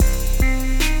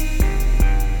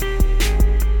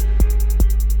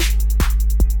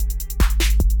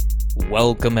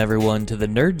Welcome, everyone, to the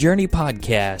Nerd Journey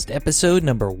Podcast, episode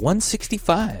number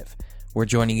 165. We're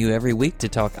joining you every week to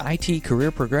talk IT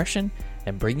career progression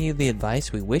and bring you the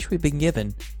advice we wish we'd been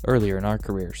given earlier in our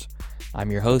careers. I'm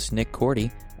your host, Nick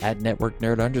Cordy, at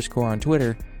NetworkNerd_ on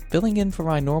Twitter, filling in for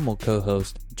my normal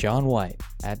co-host, John White,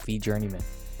 at VJourneyman.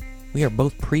 We are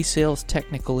both pre-sales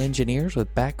technical engineers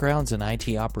with backgrounds in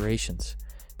IT operations.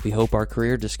 We hope our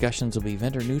career discussions will be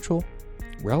vendor neutral,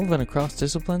 relevant across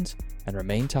disciplines, and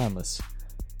remain timeless.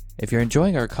 If you're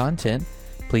enjoying our content,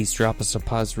 please drop us a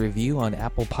positive review on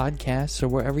Apple Podcasts or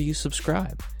wherever you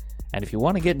subscribe. And if you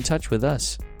want to get in touch with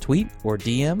us, tweet or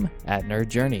DM at Nerd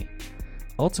Journey.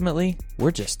 Ultimately, we're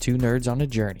just two nerds on a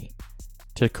journey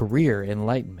to career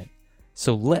enlightenment.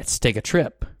 So let's take a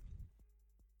trip.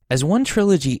 As one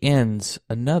trilogy ends,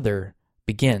 another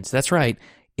begins. That's right,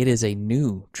 it is a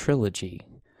new trilogy.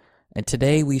 And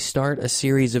today we start a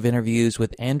series of interviews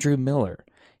with Andrew Miller.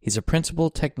 He's a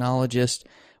principal technologist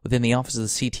within the office of the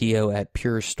CTO at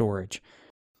Pure Storage.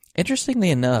 Interestingly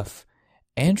enough,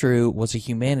 Andrew was a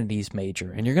humanities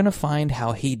major, and you're going to find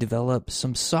how he developed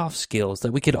some soft skills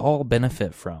that we could all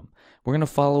benefit from. We're going to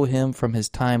follow him from his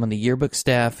time on the yearbook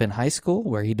staff in high school,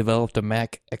 where he developed a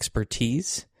Mac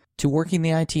expertise, to working the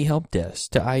IT help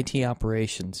desk, to IT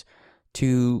operations,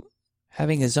 to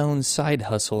having his own side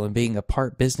hustle and being a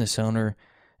part business owner,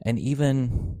 and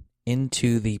even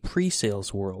into the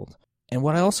pre-sales world. And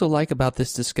what I also like about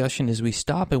this discussion is we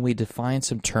stop and we define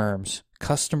some terms: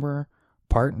 customer,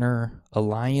 partner,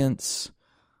 alliance,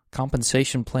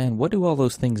 compensation plan. What do all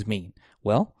those things mean?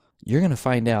 Well, you're going to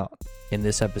find out in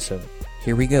this episode.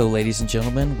 Here we go, ladies and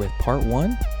gentlemen, with part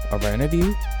one of our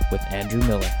interview with Andrew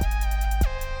Miller.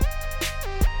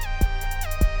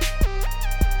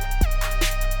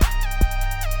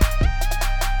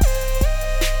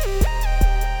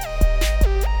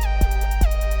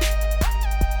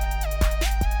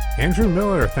 Andrew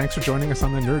Miller, thanks for joining us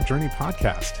on the Nerd Journey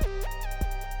Podcast.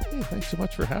 Hey, thanks so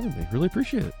much for having me. Really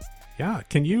appreciate it. Yeah.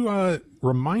 Can you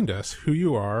remind us who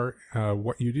you are,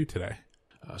 what you do today?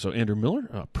 So Andrew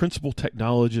Miller, principal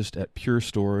technologist at Pure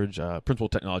Storage, principal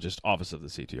technologist, office of the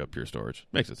CTO at Pure Storage.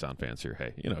 Makes it sound fancier,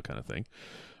 hey, you know, kind of thing.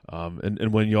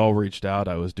 And when you all reached out,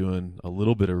 I was doing a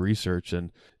little bit of research,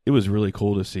 and it was really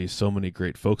cool to see so many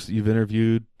great folks that you've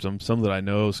interviewed. Some that I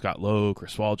know: Scott Lowe,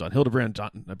 Chris Wall, John Hildebrand,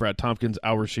 Brad Tompkins,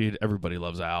 Al Rashid. Everybody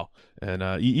loves Al,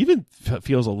 and he even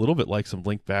feels a little bit like some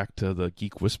link back to the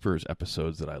Geek Whisperers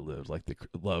episodes that I lived. Like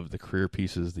love the career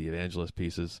pieces, the evangelist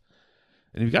pieces,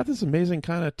 and you've got this amazing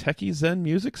kind of techie Zen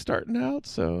music starting out.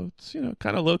 So it's, you know,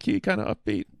 kind of low key, kind of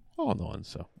upbeat, all in one.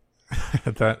 So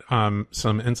that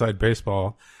some inside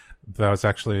baseball. That was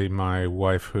actually my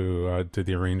wife who did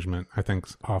the arrangement, I think,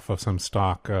 off of some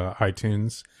stock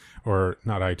iTunes, or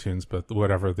not iTunes, but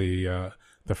whatever the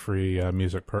free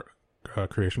music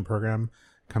creation program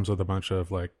comes with a bunch of,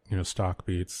 like, you know, stock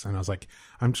beats. And I was like,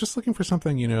 I'm just looking for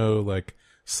something, you know, like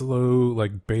slow,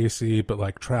 like bassy, but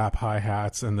like trap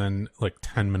hi-hats. And then like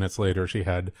 10 minutes later, she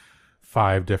had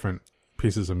 5 different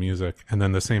pieces of music. And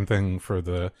then the same thing for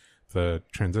the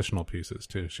transitional pieces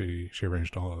too. She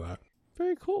arranged all of that.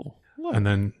 Very cool. And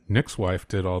then Nick's wife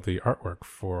did all the artwork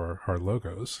for our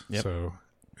logos. Yep. So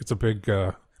it's a big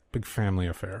family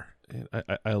affair. And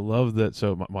I love that.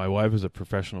 So my wife is a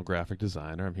professional graphic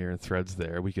designer. I'm hearing threads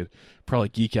there. We could probably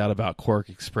geek out about Quark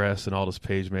Express and Aldous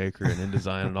PageMaker and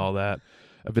InDesign and all that.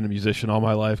 I've been a musician all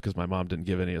my life because my mom didn't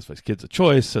give any of my kids a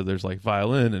choice. So there's like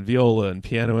violin and viola and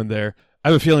piano in there. I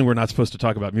have a feeling we're not supposed to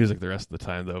talk about music the rest of the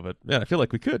time, though. But man, I feel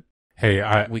like we could.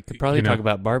 Hey, we could probably talk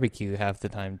about barbecue half the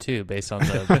time, too, based on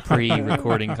the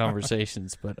pre-recording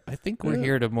conversations. But I think we're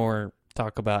here to more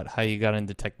talk about how you got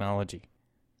into technology.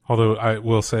 Although I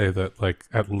will say that, like,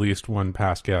 at least one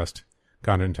past guest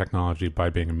got into technology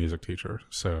by being a music teacher.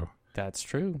 So that's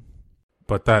true.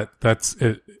 But that's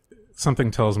it. Something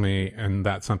tells me, and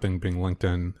that something being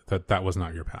LinkedIn, that was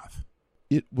not your path.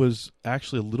 It was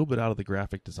actually a little bit out of the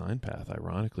graphic design path,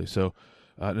 ironically. So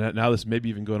now this may be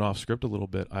even going off script a little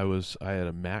bit. I had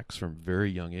a Macs from a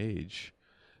very young age,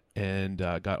 and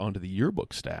got onto the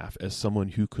yearbook staff as someone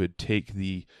who could take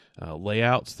the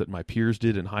layouts that my peers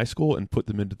did in high school and put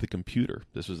them into the computer.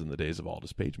 This was in the days of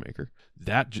Aldous PageMaker.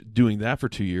 Doing that for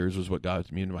 2 years was what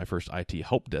got me into my first IT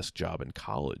help desk job in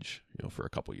college, you know, for a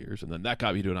couple years, and then that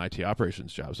got me to an IT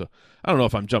operations job. So I don't know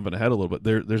if I'm jumping ahead a little bit.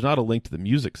 There's not a link to the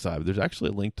music side, but there's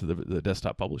actually a link to the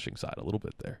desktop publishing side a little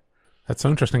bit there. That's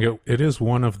so interesting. It is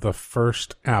one of the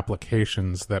first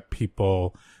applications that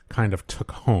people kind of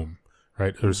took home,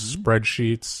 right? There's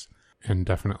spreadsheets and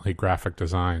definitely graphic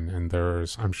design. And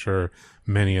there's, I'm sure,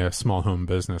 many a small home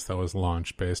business that was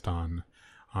launched based on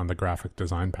the graphic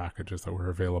design packages that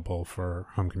were available for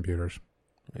home computers.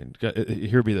 I mean,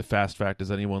 here be the fast fact. Does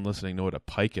anyone listening know what a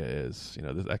pica is?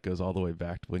 That goes all the way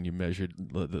back to when you measured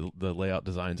the layout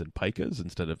designs in picas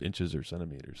instead of inches or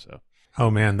centimeters. So, oh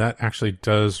man, that actually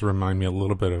does remind me a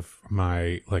little bit of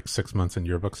my 6 months in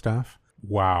yearbook staff.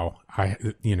 Wow.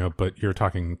 But you're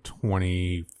talking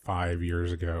 25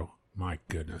 years ago. My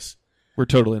goodness. We're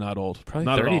totally not old. Probably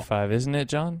not 35, isn't it,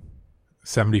 John?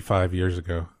 75 years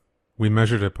ago. We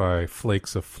measured it by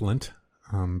flakes of flint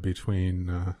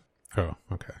between... oh,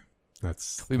 okay.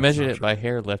 We measured it by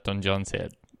hair left on John's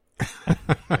head.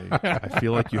 I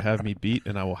feel like you have me beat,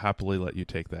 and I will happily let you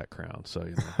take that crown. So,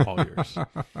 all yours.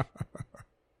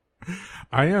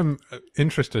 I am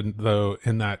interested, though,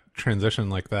 in that transition,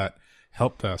 like that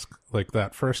help desk, like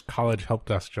that first college help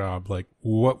desk job. Like,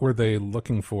 what were they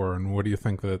looking for, and what do you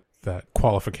think that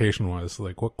qualification was?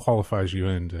 Like, what qualifies you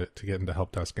in to get into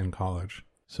help desk in college?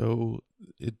 So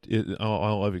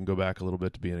I'll even go back a little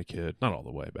bit to being a kid, not all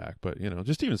the way back, but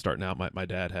just even starting out, my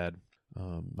dad had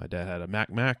a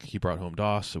Mac. He brought home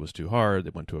DOS. It was too hard.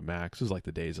 They went to a Mac. This is like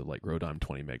the days of RODIMM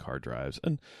 20 meg hard drives.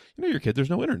 And you're a kid, there's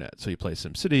no internet. So you play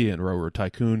SimCity and Railroad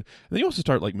Tycoon. And then you also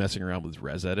start messing around with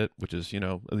ResEdit, which is,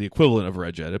 the equivalent of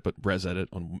RegEdit, but ResEdit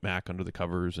on Mac under the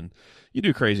covers. And you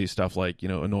do crazy stuff like,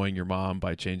 annoying your mom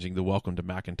by changing the Welcome to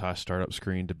Macintosh startup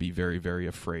screen to be very, very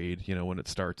afraid, when it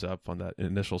starts up on that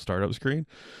initial startup screen.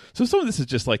 So some of this is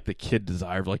just the kid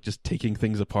desire of just taking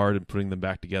things apart and putting them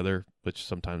back together, which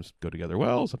sometimes go together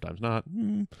well, sometimes not.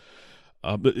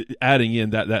 But adding in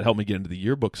that helped me get into the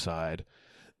yearbook side.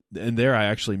 And there I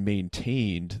actually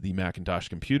maintained the Macintosh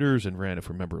computers and ran, if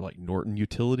you remember, Norton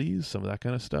utilities, some of that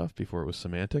kind of stuff before it was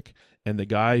Symantec. And the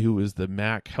guy who was the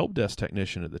Mac help desk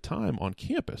technician at the time on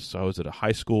campus, so I was at a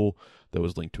high school that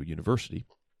was linked to a university,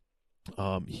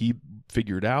 he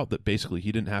figured out that basically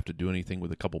he didn't have to do anything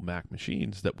with a couple Mac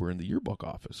machines that were in the yearbook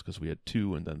office, because we had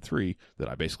 2 and then 3 that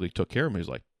I basically took care of. He was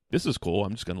like, this is cool.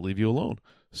 I'm just going to leave you alone.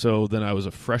 So then I was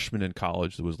a freshman in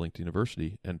college that was linked to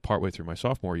university, and partway through my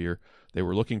sophomore year, they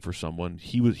were looking for someone.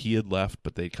 He had left,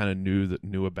 but they kind of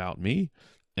knew about me,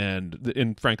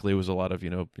 and frankly, it was a lot of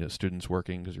students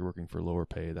working because you're working for lower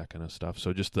pay, that kind of stuff.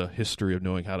 So just the history of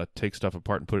knowing how to take stuff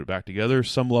apart and put it back together.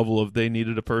 Some level of they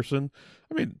needed a person.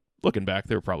 I mean, looking back,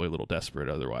 they were probably a little desperate.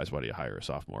 Otherwise, why do you hire a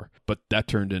sophomore? But that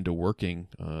turned into working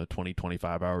 20,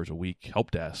 25 hours a week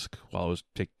help desk while I was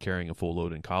carrying a full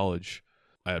load in college.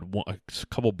 I had a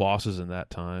couple bosses in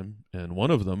that time, and one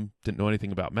of them didn't know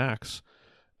anything about Macs.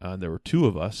 There were 2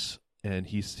 of us, and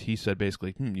he said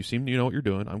basically, you seem to know what you're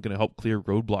doing. I'm going to help clear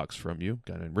roadblocks from you.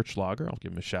 A guy named Rich Lager. I'll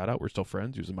give him a shout out. We're still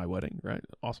friends. He was in my wedding, right?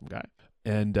 Awesome guy.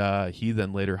 And he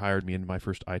then later hired me into my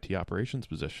first IT operations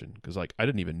position, because I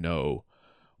didn't even know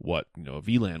what a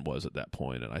VLAN was at that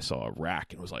point, and I saw a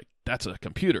rack and was like, that's a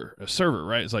computer, a server,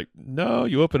 right? It's like, no,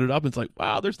 you open it up and it's like,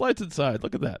 wow, there's lights inside,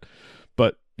 look at that.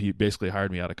 But he basically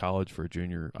hired me out of college for a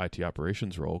junior IT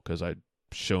operations role because I'd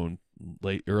shown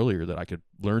earlier that I could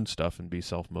learn stuff and be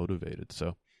self-motivated.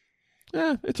 So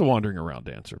it's a wandering around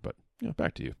answer, but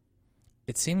back to you.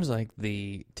 It seems like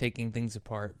the taking things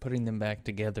apart, putting them back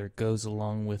together goes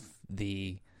along with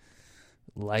the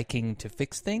liking to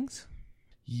fix things.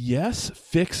 Yes,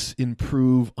 fix,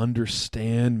 improve,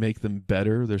 understand, make them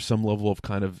better. There's some level of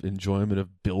kind of enjoyment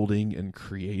of building and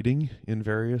creating in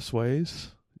various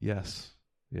ways. Yes.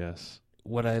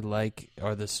 What I like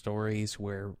are the stories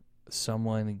where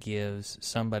someone gives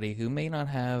somebody who may not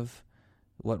have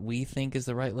what we think is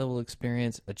the right level of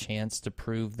experience a chance to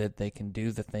prove that they can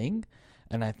do the thing.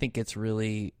 And I think it's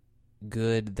really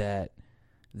good that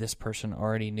this person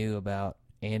already knew about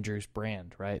Andrew's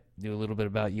brand, right? Knew a little bit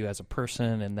about you as a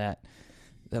person, and that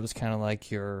was kind of like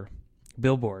your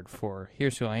billboard for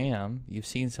here's who I am. You've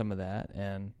seen some of that,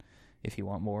 and if you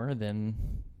want more,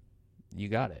 then you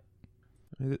got it.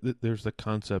 There's the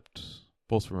concept,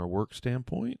 both from a work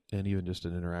standpoint and even just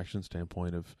an interaction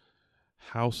standpoint, of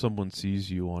how someone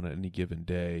sees you on any given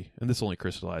day. And this only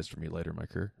crystallized for me later in my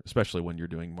career, especially when you're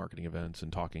doing marketing events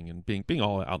and talking and being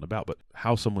all out and about. But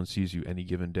how someone sees you any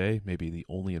given day may be the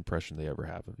only impression they ever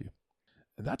have of you.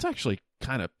 And that's actually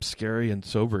kind of scary and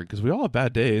sobering, because we all have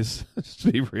bad days, just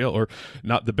to be real, or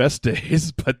not the best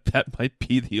days, but that might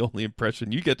be the only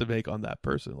impression you get to make on that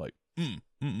person. Like,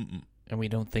 And we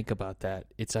don't think about that.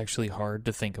 It's actually hard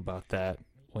to think about that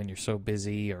when you're so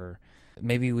busy, or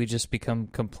maybe we just become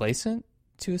complacent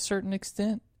to a certain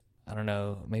extent. I don't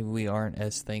know. Maybe we aren't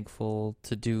as thankful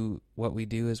to do what we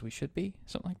do as we should be.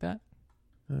 Something like that.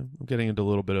 I'm getting into a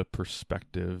little bit of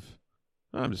perspective.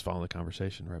 I'm just following the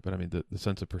conversation, right? But I mean, the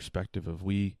sense of perspective of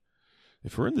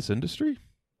if we're in this industry,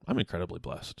 I'm incredibly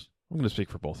blessed. I'm going to speak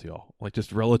for both of y'all,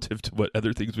 just relative to what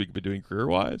other things we could be doing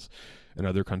career-wise in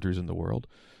other countries in the world.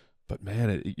 But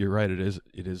man, you're right. It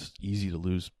is easy to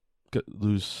lose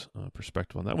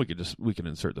perspective on that. We can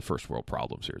insert the first world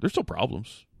problems here. There's still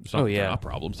problems. It's not, they're not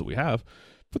problems that we have,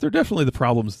 but they're definitely the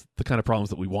kind of problems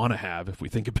that we want to have if we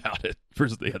think about it,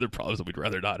 versus the other problems that we'd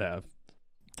rather not have.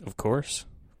 Of course.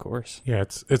 Yeah,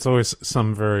 it's always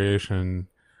some variation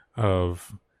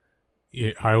of.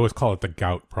 I always call it the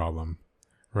gout problem,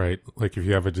 right? Like if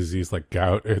you have a disease like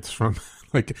gout, it's from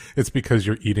it's because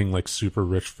you're eating like super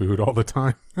rich food all the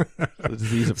time. The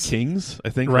disease of kings, I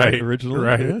think, right? Originally,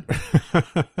 right?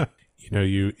 Yeah.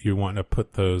 You want to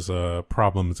put those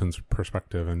problems in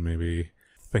perspective and maybe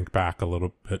think back a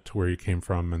little bit to where you came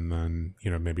from, and then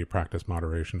maybe practice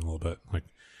moderation a little bit.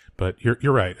 But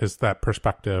you're right. It's that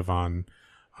perspective on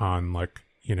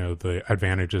the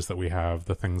advantages that we have,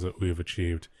 the things that we've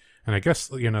achieved. And I guess,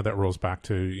 that rolls back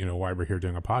to, why we're here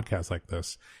doing a podcast like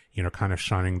this, kind of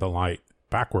shining the light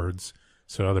backwards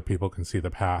so other people can see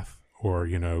the path or,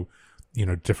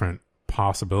 different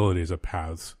possibilities of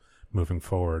paths moving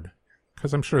forward.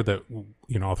 Because I'm sure that,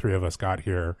 all three of us got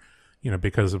here,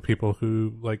 because of people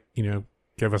who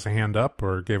gave us a hand up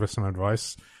or gave us some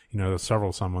advice,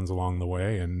 several someones along the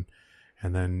way. And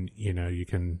then, you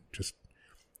can just,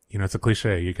 it's a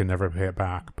cliche. You can never pay it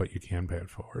back, but you can pay it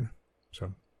forward.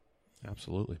 So.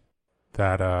 Absolutely.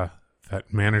 That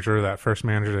first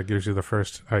manager that gives you the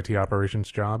first IT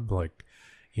operations job,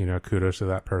 kudos to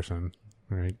that person,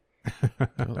 right?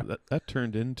 That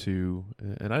turned into,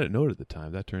 and I didn't know it at the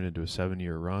time, that turned into a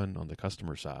 7-year run on the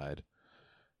customer side,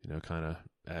 kind of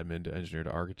admin to engineer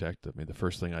to architect. I mean, the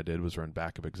first thing I did was run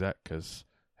backup exec because,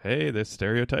 hey, this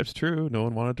stereotype's true. No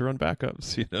one wanted to run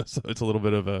backups, so it's a little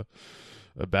bit of a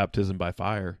baptism by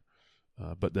fire.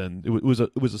 But then it was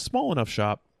a small enough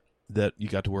shop that you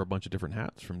got to wear a bunch of different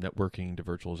hats, from networking to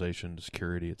virtualization to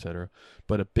security, etc.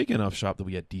 But a big enough shop that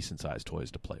we had decent-sized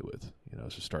toys to play with.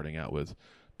 So starting out with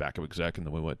backup exec, and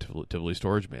then we went to Tivoli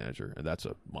Storage Manager, and that's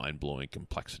a mind-blowing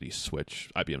complexity switch.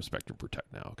 IBM Spectrum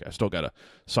Protect now. Okay, I still got a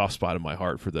soft spot in my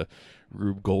heart for the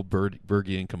Rube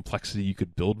Goldbergian complexity you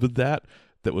could build with that.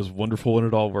 That was wonderful when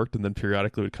it all worked, and then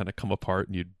periodically it would kind of come apart,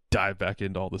 and you'd dive back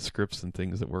into all the scripts and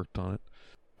things that worked on it.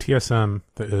 TSM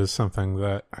is something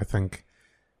that I think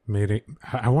made it.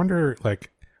 I wonder,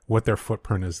 what their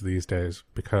footprint is these days,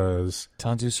 because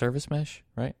Tanzu Service Mesh,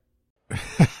 right?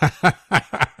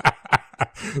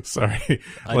 Sorry,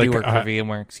 I do work for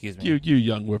VMware. Excuse me. You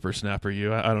young whippersnapper,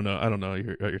 you. I don't know. I don't know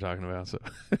what you're talking about. So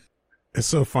it's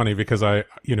so funny because I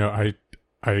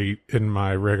in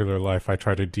my regular life I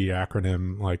try to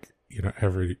de-acronym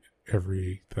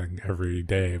everything every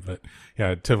day, but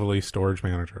yeah, Tivoli Storage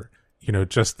Manager.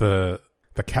 Just the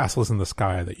castles in the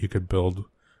sky that you could build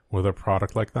with a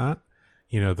product like that.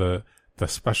 The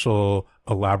special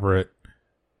elaborate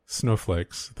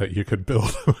snowflakes that you could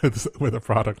build with a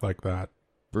product like that.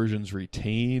 Versions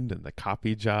retained and the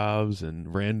copy jobs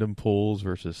and random pulls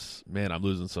versus, man, I'm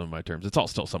losing some of my terms. It's all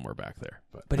still somewhere back there.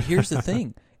 But here's the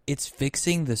thing. It's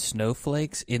fixing the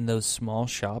snowflakes in those small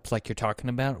shops like you're talking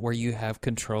about, where you have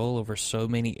control over so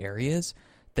many areas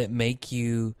that make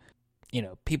you,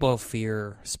 people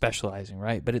fear specializing,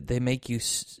 right? But they make you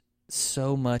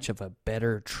so much of a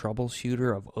better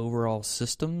troubleshooter of overall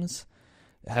systems.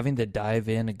 Having to dive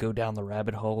in and go down the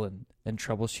rabbit hole and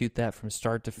troubleshoot that from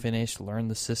start to finish, learn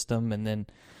the system, and then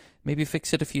maybe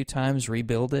fix it a few times,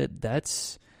 rebuild it.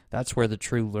 That's where the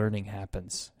true learning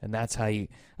happens. And that's how in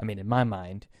my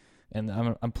mind, and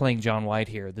I'm playing John White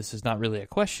here, this is not really a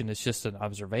question, it's just an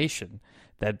observation,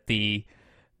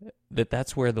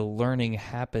 that's where the learning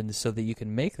happens so that you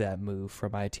can make that move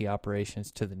from IT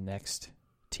operations to the next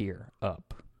tier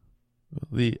up.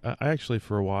 I actually,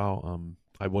 for a while,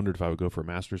 I wondered if I would go for a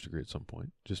master's degree at some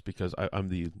point, just because I'm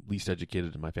the least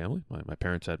educated in my family. My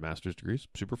parents had master's degrees,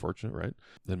 super fortunate, right?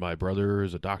 Then my brother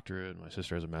is a doctorate, and my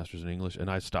sister has a master's in English,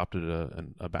 and I stopped at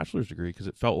a bachelor's degree because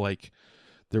it felt like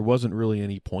there wasn't really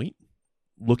any point.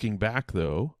 Looking back,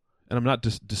 though, and I'm not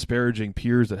disparaging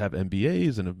peers that have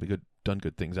MBAs and have done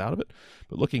good things out of it,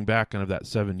 but looking back, kind of that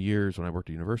 7 years when I worked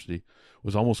at university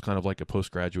was almost kind of like a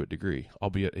postgraduate degree,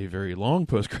 albeit a very long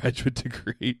postgraduate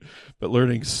degree, but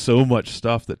learning so much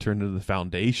stuff that turned into the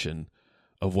foundation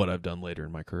of what I've done later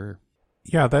in my career.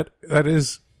 Yeah, that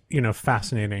is,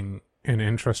 fascinating and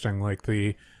interesting, like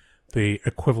the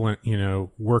equivalent,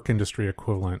 work industry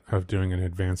equivalent of doing an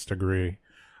advanced degree.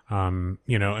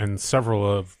 And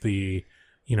several of the,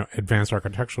 advanced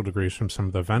architectural degrees from some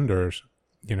of the vendors,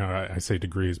 I say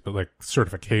degrees, but like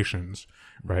certifications,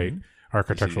 right? Mm-hmm.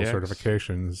 Architectural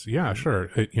certifications. Yeah,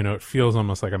 sure. It feels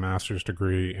almost like a master's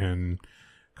degree in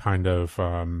kind of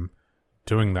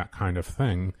doing that kind of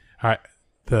thing.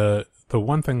 The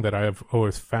one thing that I've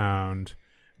always found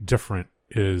different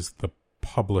is the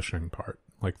publishing part,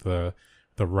 like the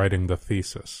writing the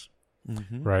thesis,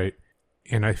 right?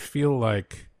 And I feel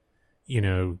like,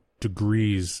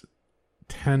 degrees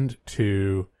tend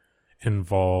to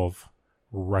involve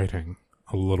writing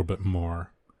a little bit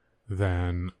more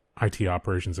than IT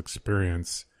operations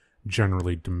experience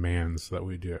generally demands that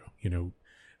we do. You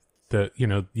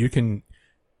can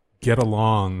get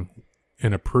along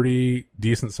in a pretty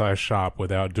decent sized shop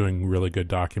without doing really good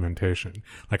documentation.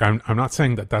 Like I'm not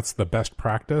saying that that's the best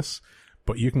practice,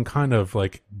 but you can kind of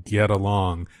like get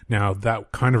along. Now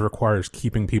that kind of requires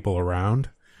keeping people around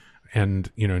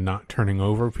and, not turning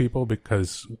over people,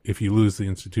 because if you lose the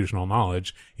institutional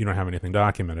knowledge, you don't have anything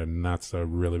documented, and that's a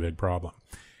really big problem.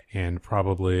 And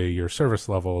probably your service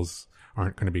levels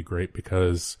aren't going to be great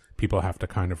because people have to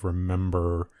kind of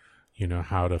remember,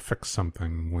 how to fix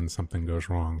something when something goes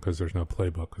wrong, because there's no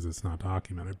playbook because it's not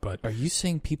documented. But are you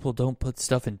saying people don't put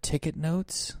stuff in ticket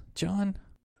notes, John?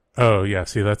 Oh yeah,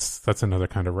 see that's another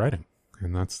kind of writing,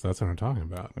 and that's what I'm talking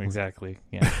about. Exactly.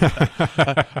 Yeah.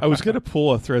 I was going to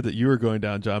pull a thread that you were going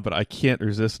down, John, but I can't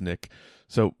resist, Nick.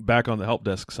 So back on the help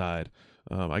desk side,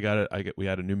 we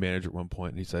had a new manager at one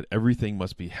point, and he said everything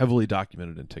must be heavily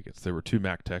documented in tickets. There were 2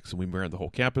 Mac techs, and we ran the whole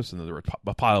campus, and then there were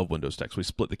a pile of Windows techs. We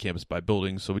split the campus by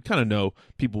buildings, so we'd kind of know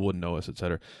people wouldn't know us, et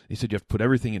cetera. He said you have to put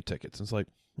everything in tickets. And it's like,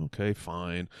 okay,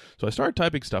 fine. So I started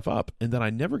typing stuff up, and then I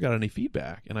never got any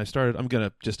feedback. And I'm going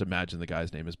to just imagine the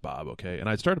guy's name is Bob, okay? And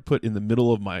I started to put in the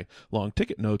middle of my long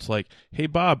ticket notes like, hey,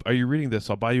 Bob, are you reading this?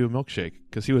 I'll buy you a milkshake.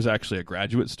 Because he was actually a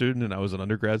graduate student, and I was an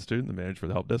undergrad student, the manager for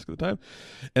the help desk at the time.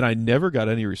 And I never got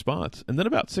any response. And then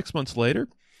about 6 months later,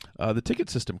 the ticket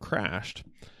system crashed,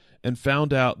 and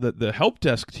found out that the help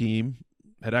desk team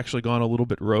had actually gone a little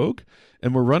bit rogue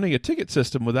and were running a ticket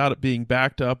system without it being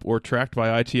backed up or tracked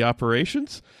by IT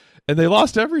operations, and they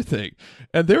lost everything.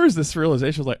 And there was this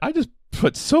realization, like, I just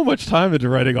put so much time into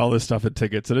writing all this stuff in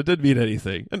tickets, and it didn't mean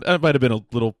anything. And it might have been a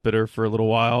little bitter for a little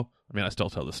while. I mean, I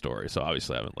still tell the story, so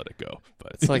obviously I haven't let it go.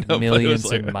 But it's like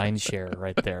millions in mind share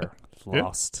right there.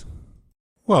 Lost.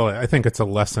 Well, I think it's a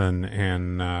lesson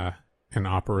in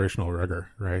operational rigor,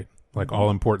 right? Like all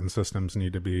important systems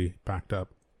need to be backed up.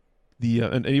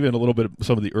 And even a little bit of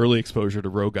some of the early exposure to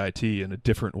rogue IT in a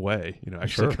different way,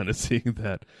 actually kind of seeing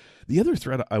that. The other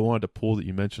thread I wanted to pull that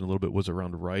you mentioned a little bit was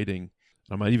around writing.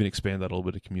 I might even expand that a little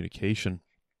bit to communication.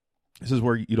 This is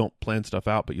where you don't plan stuff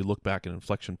out, but you look back at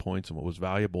inflection points and what was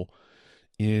valuable.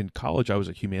 In college, I was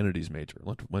a humanities major.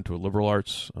 Went to a liberal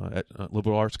arts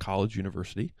college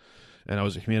university, and I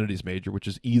was a humanities major, which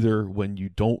is either when you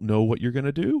don't know what you're going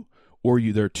to do, or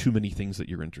there are too many things that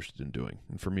you're interested in doing.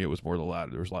 And for me, it was more the latter.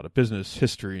 There was a lot of business,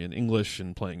 history, and English,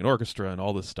 and playing an orchestra, and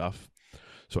all this stuff.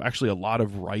 So actually a lot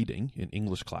of writing in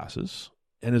English classes.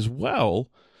 And as well,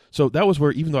 so that was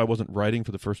where, even though I wasn't writing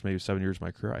for the first maybe 7 years of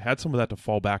my career, I had some of that to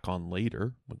fall back on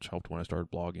later, which helped when I started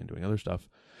blogging and doing other stuff.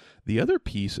 The other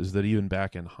piece is that even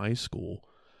back in high school,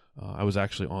 I was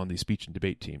actually on the speech and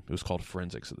debate team. It was called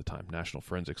Forensics at the time, National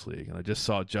Forensics League. And I just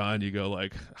saw John, you go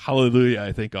like, hallelujah,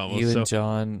 I think almost. You and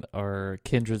John are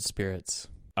kindred spirits.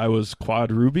 I was quad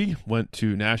Ruby, went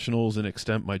to nationals in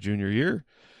extemp my junior year.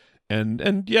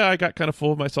 And yeah, I got kind of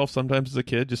full of myself sometimes as a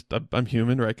kid, just I'm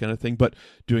human, right, kind of thing. But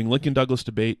doing Lincoln Douglas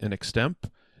debate and extemp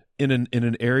in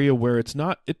an area where it's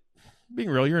not, being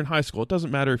real, you're in high school. It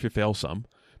doesn't matter if you fail some.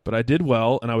 But I did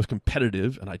well, and I was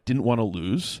competitive, and I didn't want to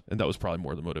lose, and that was probably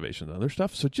more the motivation than other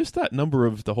stuff. So just that number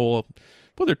of the whole,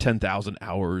 whether 10,000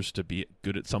 hours to be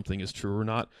good at something is true or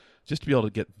not, just to be able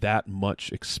to get that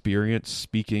much experience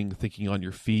speaking, thinking on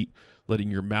your feet,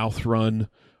 letting your mouth run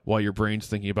while your brain's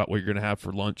thinking about what you're going to have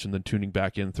for lunch, and then tuning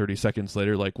back in 30 seconds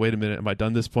later, like, wait a minute, am I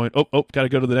done this point? Oh, got to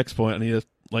go to the next point. I need to,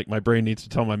 like, my brain needs to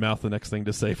tell my mouth the next thing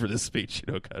to say for this speech,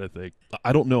 kind of thing.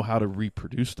 I don't know how to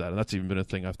reproduce that, and that's even been a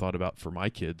thing I've thought about for my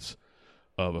kids,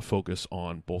 of a focus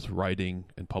on both writing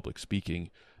and public speaking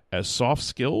as soft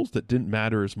skills that didn't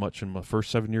matter as much in my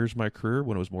first 7 years of my career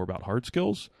when it was more about hard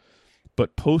skills.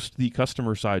 But post the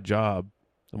customer side job,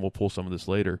 and we'll pull some of this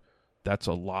later, that's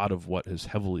a lot of what has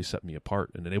heavily set me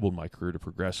apart and enabled my career to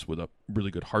progress with a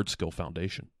really good hard skill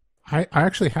foundation. I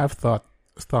actually have thought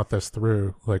this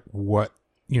through, like what,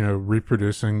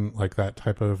 reproducing like that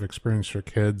type of experience for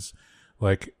kids,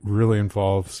 like really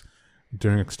involves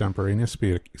doing extemporaneous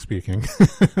speaking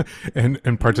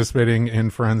and participating in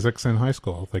forensics in high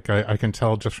school. Like I can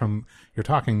tell just from your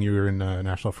talking, you were in the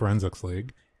National Forensics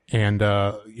League, and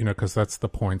because that's the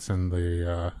points in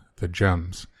the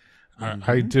GEMS.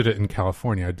 I did it in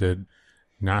California. I did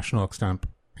national extemp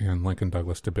and Lincoln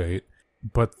Douglas debate.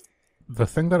 But the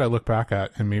thing that I look back at,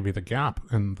 and maybe the gap,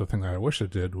 and the thing that I wish it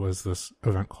did, was this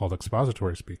event called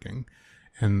expository speaking.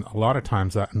 And a lot of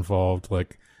times that involved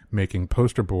like making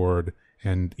poster board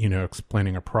and,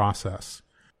 explaining a process.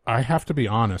 I have to be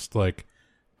honest, like,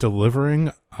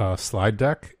 delivering a slide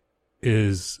deck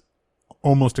is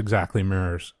almost exactly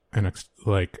mirrors an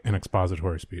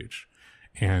expository speech.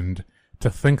 And to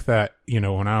think that,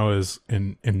 when I was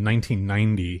in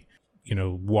 1990,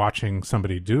 watching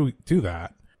somebody do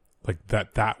that, like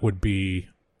that would be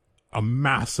a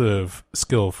massive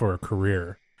skill for a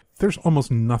career. There's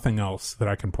almost nothing else that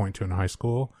I can point to in high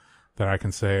school that I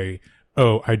can say,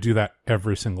 oh, I do that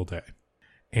every single day.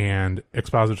 And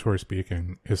expository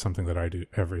speaking is something that I do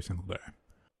every single day.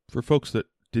 For folks that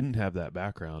didn't have that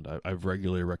background, I've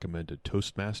regularly recommended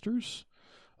Toastmasters.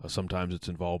 Sometimes it's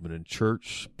involvement in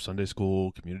church, Sunday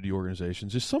school, community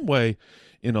organizations. Just some way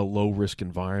in a low-risk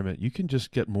environment, you can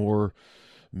just get more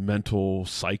mental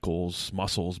cycles,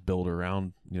 muscles built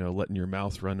around, letting your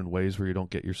mouth run in ways where you don't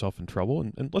get yourself in trouble.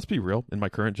 And let's be real, in my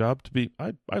current job,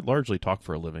 I largely talk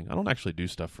for a living. I don't actually do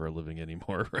stuff for a living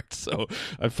anymore, right? So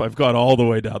I've gone all the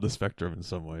way down the spectrum in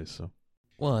some ways. So,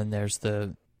 well, and there's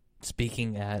the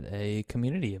speaking at a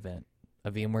community event,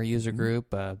 a VMware user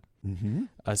group, a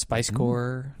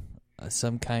SpiceCore,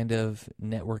 some kind of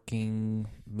networking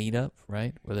meetup,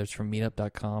 right? Whether it's from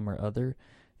meetup.com or other.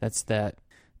 That's that,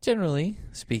 generally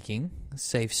speaking,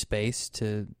 safe space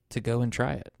to go and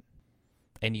try it.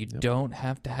 And you don't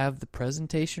have to have the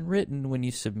presentation written when you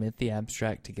submit the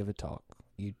abstract to give a talk.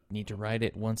 You need to write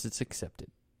it once it's accepted.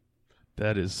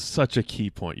 That is such a key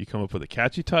point. You come up with a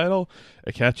catchy title,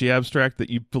 a catchy abstract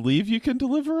that you believe you can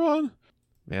deliver on.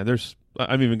 Man,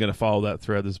 I'm even going to follow that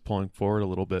thread that's pulling forward a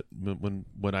little bit. When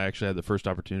I actually had the first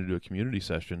opportunity to do a community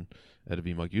session at a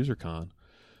VMUG UserCon,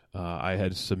 I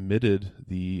had submitted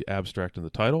the abstract and the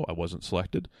title. I wasn't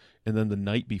selected. And then the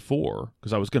night before,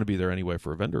 because I was going to be there anyway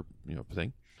for a vendor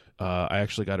thing, I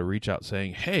actually got a reach out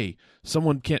saying, hey,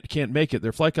 someone can't make it.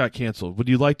 Their flight got canceled. Would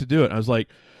you like to do it? And I was like,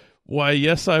 why,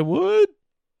 yes, I would,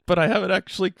 but I haven't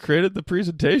actually created the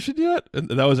presentation yet. And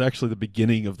that was actually the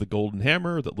beginning of the Golden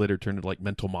Hammer that later turned into like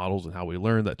mental models and how we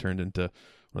learn. That turned into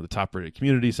one of the top-rated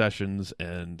community sessions,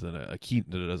 and then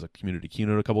did it as a community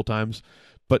keynote a couple times.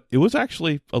 But it was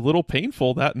actually a little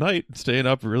painful that night, staying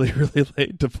up really, really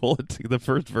late to pull the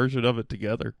first version of it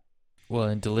together. Well,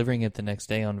 and delivering it the next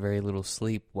day on very little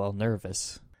sleep while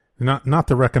nervous. Not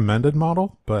the recommended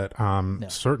model, but No.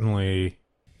 Certainly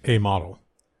a model,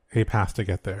 a path to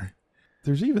get there.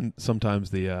 There's even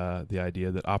sometimes the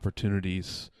idea that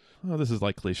opportunities, this is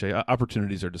like cliche,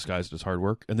 opportunities are disguised as hard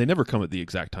work, and they never come at the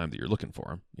exact time that you're looking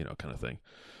for them, kind of thing.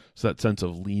 So that sense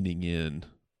of leaning in,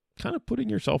 kind of putting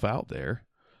yourself out there.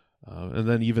 And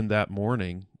then even that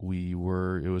morning, it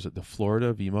was at the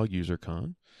Florida VMUG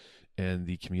UserCon, and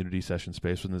the community session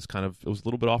space was it was a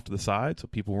little bit off to the side, so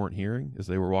people weren't hearing as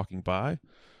they were walking by.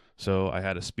 So I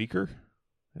had a speaker,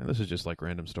 and this is just like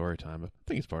random story time, but I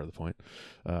think it's part of the point.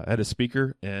 I had a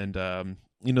speaker, and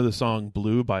the song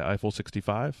Blue by Eiffel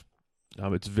 65?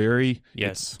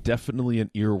 It's definitely an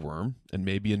earworm and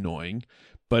maybe annoying,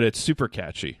 but it's super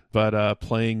catchy. But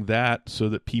playing that so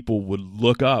that people would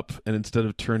look up, and instead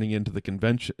of turning into the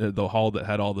convention, the hall that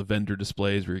had all the vendor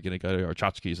displays where you're going to go to our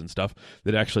tchotchkes and stuff,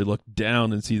 they'd actually look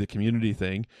down and see the community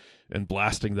thing, and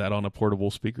blasting that on a portable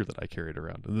speaker that I carried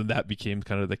around. And then that became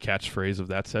kind of the catchphrase of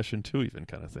that session too, even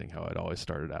kind of thing, how I'd always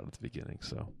started out at the beginning.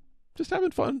 So just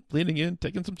having fun, leaning in,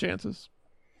 taking some chances.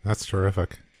 That's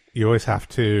terrific. You always have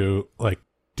to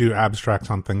do abstracts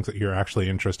on things that you're actually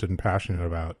interested and passionate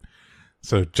about.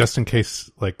 So just in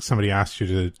case somebody asks you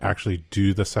to actually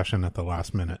do the session at the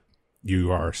last minute,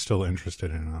 you are still interested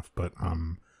in enough. But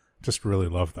just really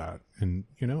love that. And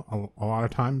a lot of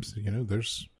times,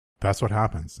 that's what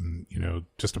happens. And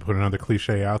just to put another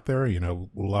cliche out there,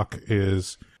 luck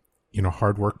is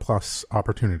hard work plus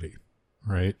opportunity,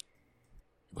 right?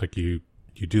 Like you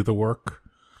do the work,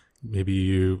 maybe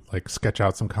you sketch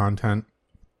out some content,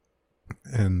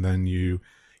 and then you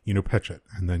pitch it,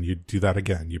 and then you do that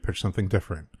again. You pitch something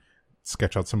different,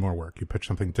 sketch out some more work. You pitch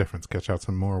something different, sketch out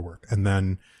some more work, and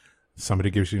then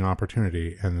somebody gives you an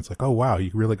opportunity, and it's like, oh wow,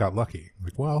 you really got lucky.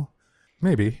 Like, well,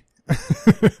 maybe,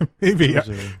 maybe.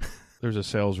 There's a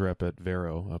sales rep at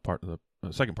Vero,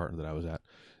 second partner that I was at,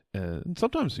 and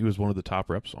sometimes he was one of the top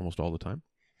reps, almost all the time.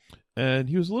 And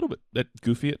he was a little bit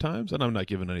goofy at times, and I'm not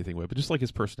giving anything away, but just like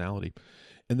his personality.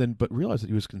 And then, but realized that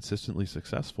he was consistently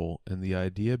successful, and the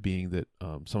idea being that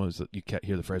sometimes that you can't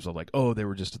hear the phrase of like, oh, they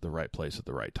were just at the right place at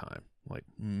the right time. Like,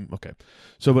 okay.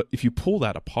 So, but if you pull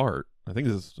that apart, I think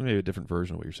this is maybe a different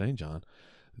version of what you're saying, John,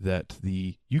 that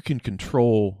you can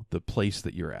control the place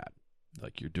that you're at.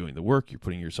 Like, you're doing the work, you're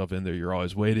putting yourself in there, you're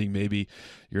always waiting. Maybe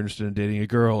you're interested in dating a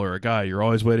girl or a guy, you're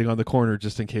always waiting on the corner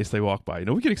just in case they walk by.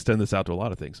 We can extend this out to a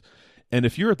lot of things. And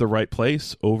if you're at the right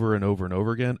place over and over and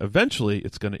over again, eventually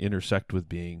it's going to intersect with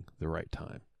being the right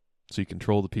time. So you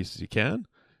control the pieces you can,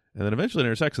 and then eventually it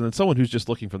intersects. And then someone who's just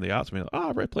looking from the outside,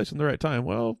 right place in the right time.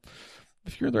 Well,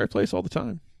 if you're in the right place all the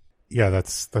time. Yeah,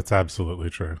 that's absolutely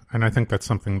true. And I think that's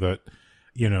something that,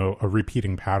 a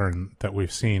repeating pattern that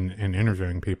we've seen in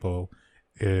interviewing people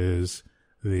is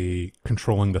the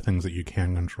controlling the things that you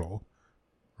can control,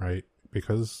 right?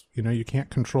 Because, you can't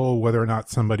control whether or not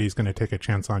somebody's going to take a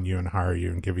chance on you and hire you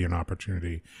and give you an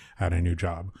opportunity at a new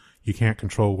job. You can't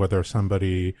control whether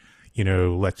somebody,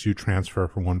 lets you transfer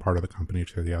from one part of the company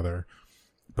to the other.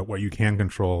 But what you can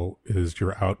control is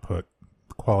your output,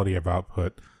 the quality of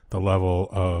output, the level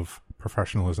of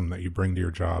professionalism that you bring to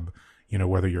your job,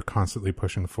 whether you're constantly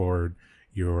pushing forward,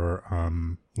 you're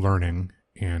learning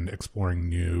and exploring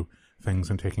new things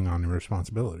and taking on new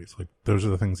responsibilities. Like, those are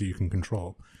the things that you can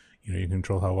control. You can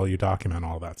control how well you document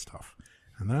all that stuff.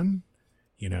 And then,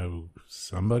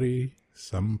 somebody,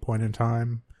 some point in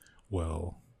time,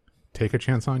 will take a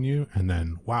chance on you, and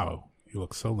then, wow, you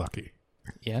look so lucky.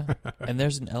 Yeah. And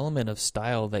there's an element of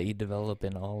style that you develop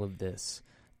in all of this.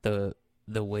 The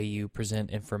way you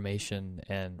present information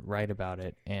and write about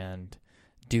it and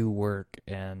do work,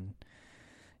 and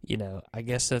I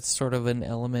guess that's sort of an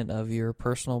element of your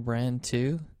personal brand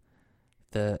too.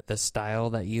 The style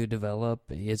that you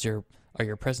develop, are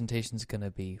your presentations going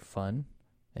to be fun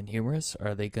and humorous?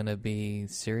 Are they going to be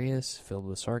serious, filled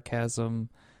with sarcasm,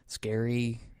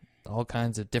 scary, all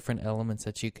kinds of different elements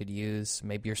that you could use?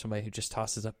 Maybe you're somebody who just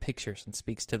tosses up pictures and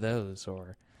speaks to those,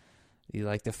 or you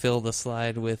like to fill the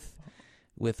slide with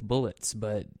bullets,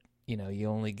 but you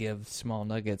only give small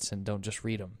nuggets and don't just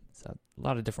read them. So a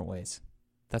lot of different ways.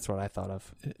 That's what I thought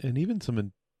of. And even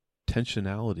some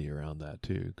intentionality around that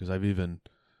too, because I've even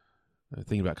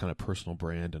thinking about kind of personal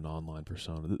brand and online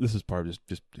persona. This is part of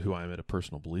just who I am at a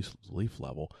personal belief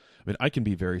level. I mean, I can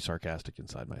be very sarcastic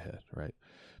inside my head, right?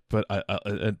 But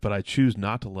I choose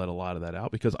not to let a lot of that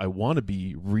out, because I want to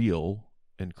be real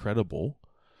and credible,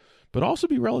 but also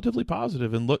be relatively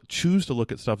positive and choose to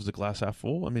look at stuff as a glass half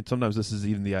full. I mean, sometimes this is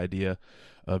even the idea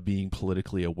of being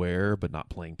politically aware, but not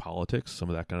playing politics, some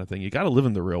of that kind of thing. You got to live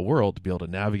in the real world to be able to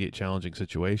navigate challenging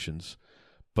situations,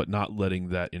 but not letting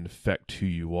that infect who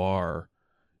you are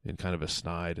in kind of a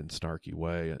snide and snarky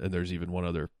way. And there's even one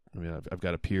other, I've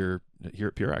got a peer here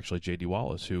at Pure, actually, J.D.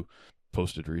 Wallace, who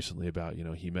posted recently about,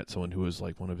 he met someone who was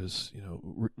like one of his,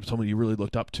 someone he really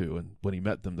looked up to. And when he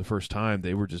met them the first time,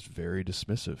 they were just very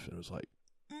dismissive. And it was like,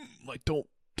 don't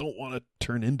want to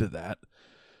turn into that.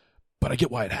 But I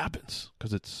get why it happens,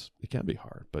 because it can be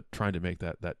hard. But trying to make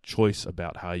that choice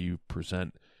about how you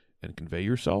present and convey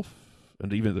yourself,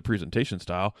 and even the presentation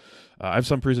style. I have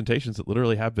some presentations that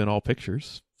literally have been all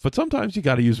pictures, but sometimes you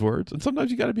got to use words, and sometimes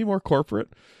you got to be more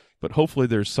corporate. But hopefully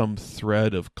there's some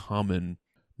thread of common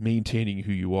maintaining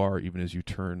who you are, even as you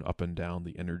turn up and down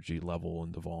the energy level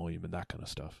and the volume and that kind of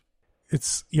stuff.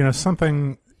 It's,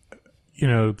 something,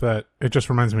 that it just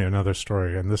reminds me of another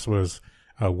story. And this was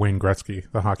Wayne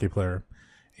Gretzky, the hockey player.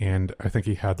 And I think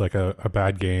he had like a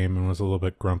bad game and was a little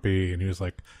bit grumpy, and he was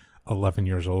like 11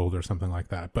 years old or something like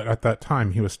that. But at that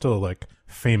time, he was still like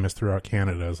famous throughout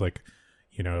Canada as like,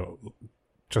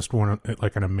 just one,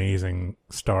 like an amazing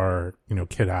star,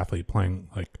 kid athlete playing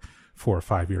like 4 or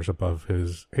 5 years above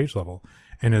his age level.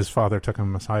 And his father took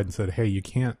him aside and said, hey, you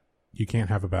can't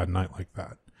have a bad night like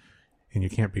that. And you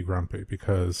can't be grumpy,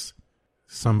 because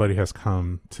somebody has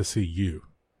come to see you,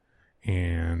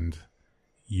 and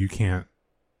you can't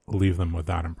leave them with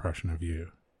that impression of you.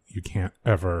 You can't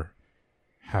ever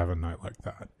have a night like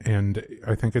that. And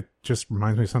I think it just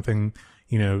reminds me of something,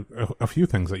 a few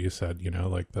things that you said,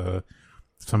 like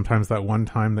sometimes that one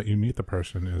time that you meet the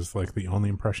person is like the only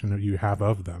impression that you have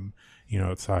of them,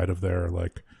 outside of their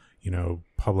like,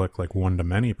 public, like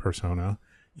one-to-many persona.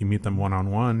 You meet them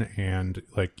one-on-one, and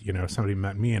like, somebody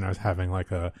met me and I was having like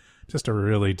just a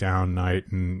really down night,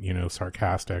 and,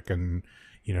 sarcastic and,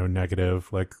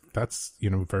 negative. Like, that's,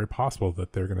 very possible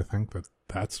that they're going to think that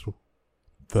that's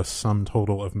the sum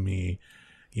total of me,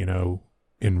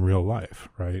 in real life,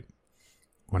 right?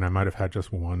 When I might have had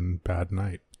just one bad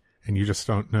night. And you just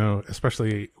don't know,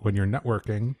 especially when you're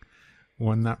networking,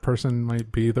 when that person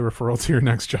might be the referral to your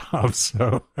next job.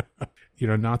 So,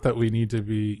 not that we need to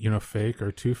be, fake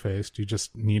or two-faced. You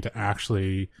just need to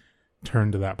actually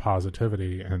turn to that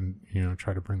positivity and,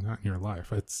 try to bring that in your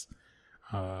life. It's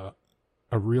a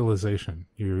realization.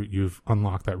 You've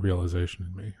unlocked that realization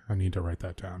in me. I need to write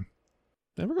that down.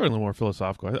 And we're going a little more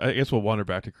philosophical. I guess we'll wander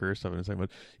back to career stuff in a second,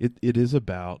 but it is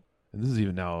about, and this is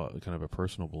even now kind of a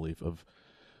personal belief of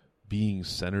being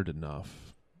centered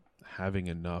enough, having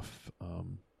enough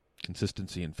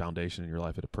consistency and foundation in your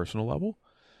life at a personal level,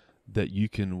 that you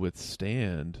can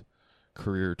withstand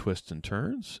career twists and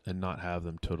turns and not have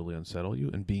them totally unsettle you,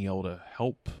 and being able to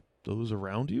help those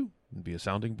around you and be a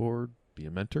sounding board, be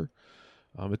a mentor.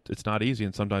 It's not easy,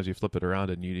 and sometimes you flip it around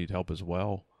and you need help as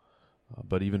well.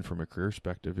 But even from a career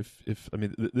perspective,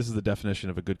 this is the definition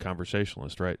of a good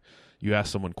conversationalist, right? You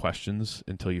ask someone questions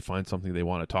until you find something they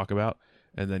want to talk about,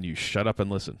 and then you shut up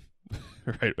and listen,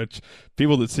 right? Which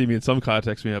people that see me in some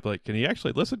context me up like, can he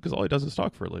actually listen? Because all he does is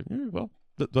talk for like,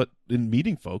 but in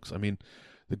meeting folks, I mean,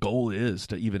 the goal is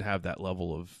to even have that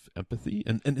level of empathy.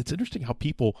 And it's interesting how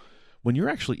people, when you're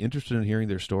actually interested in hearing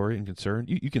their story and concern,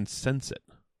 you can sense it,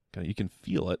 you can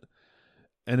feel it.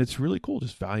 And it's really cool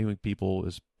just valuing people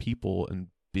as people and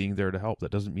being there to help.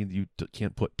 That doesn't mean that you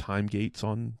can't put time gates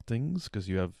on things, because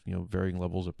you have varying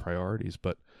levels of priorities,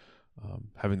 but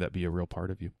having that be a real part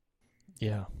of you.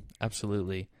 Yeah,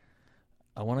 absolutely.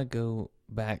 I want to go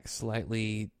back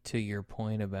slightly to your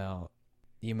point about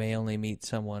you may only meet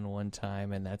someone one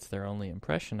time and that's their only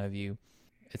impression of you.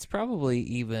 It's probably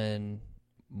even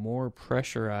more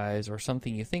pressurized, or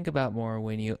something you think about more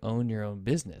when you own your own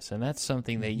business. And that's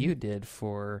something that you did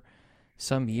for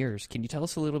some years. Can you tell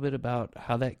us a little bit about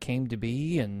how that came to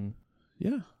be and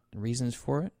reasons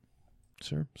for it?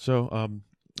 Sure. So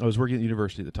I was working at the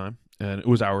university at the time, and it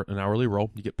was an hourly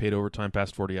role. You get paid overtime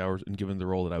past 40 hours, and given the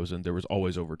role that I was in, there was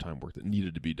always overtime work that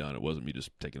needed to be done. It wasn't me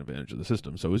just taking advantage of the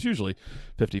system. So it was usually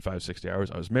 55, 60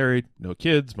 hours. I was married, no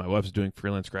kids. My wife was doing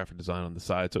freelance graphic design on the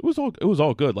side. So it was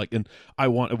all good. Like, and at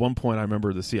one point I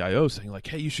remember the CIO saying like,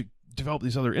 hey, you should develop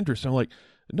these other interests. And I'm like,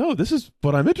 no, this is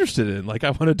what I'm interested in. Like,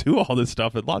 I want to do all this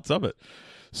stuff and lots of it.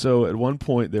 So at one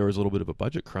point there was a little bit of a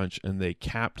budget crunch, and they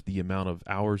capped the amount of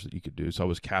hours that you could do. So I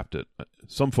was capped at,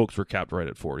 some folks were capped right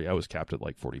at 40. I was capped at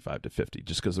like 45 to 50,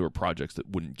 just because there were projects that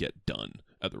wouldn't get done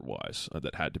otherwise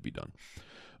that had to be done.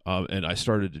 And I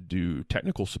started to do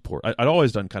technical support. I'd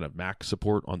always done kind of Mac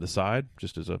support on the side,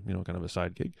 just as a kind of a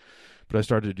side gig. But I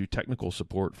started to do technical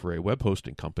support for a web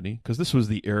hosting company, because this was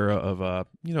the era of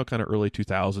kind of early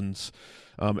 2000s.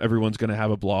 Everyone's going to have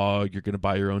a blog. You're going to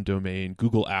buy your own domain.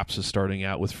 Google Apps is starting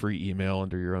out with free email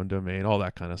under your own domain, all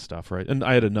that kind of stuff, right? And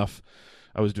I had enough.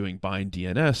 I was doing bind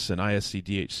DNS and ISC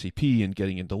DHCP and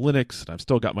getting into Linux, and I've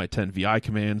still got my 10 VI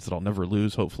commands that I'll never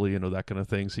lose, hopefully, that kind of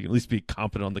thing. So you can at least be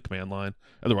competent on the command line.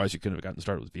 Otherwise, you couldn't have gotten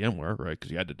started with VMware, right?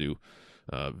 Because you had to do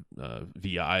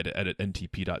VI to edit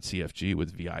ntp.cfg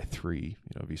with VI3,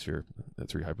 vSphere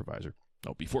 3 hypervisor.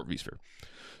 Oh, before vSphere.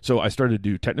 So I started to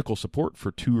do technical support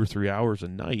for 2 or 3 hours a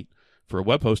night for a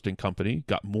web hosting company,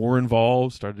 got more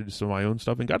involved, started to do some of my own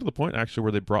stuff, and got to the point actually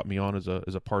where they brought me on as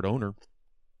a part owner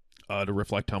to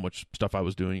reflect how much stuff I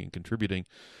was doing and contributing.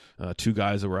 2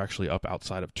 guys that were actually up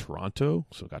outside of Toronto,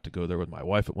 so got to go there with my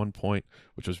wife at one point,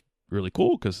 which was really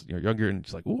cool because you're younger and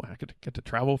it's like, oh, I could get to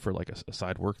travel for like a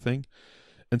side work thing.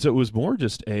 And so it was more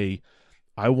just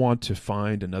I want to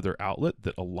find another outlet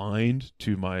that aligned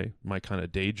to my kind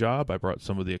of day job. I brought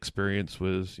some of the experience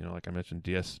with, like I mentioned,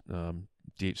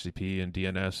 DHCP and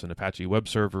DNS and Apache Web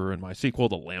Server and MySQL,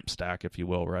 the LAMP stack, if you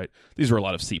will, right? These were a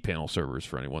lot of cPanel servers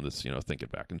for anyone that's, thinking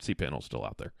back, and cPanel's still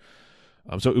out there.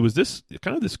 So it was this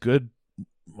good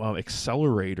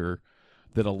accelerator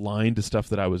that aligned to stuff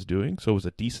that I was doing. So it was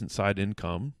a decent side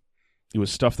income. It was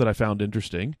stuff that I found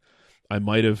interesting. I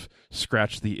might have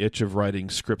scratched the itch of writing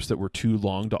scripts that were too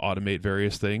long to automate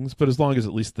various things, but as long as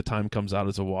at least the time comes out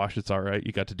as a wash, it's all right.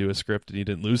 You got to do a script and you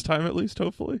didn't lose time, at least,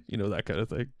 hopefully, that kind of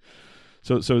thing.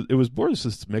 So it was more just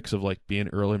this mix of like being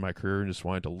early in my career and just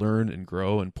wanting to learn and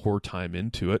grow and pour time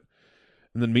into it,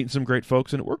 and then meeting some great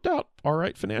folks, and it worked out all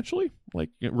right financially,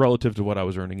 like relative to what I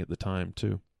was earning at the time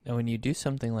too. Now, when you do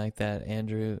something like that,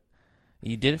 Andrew,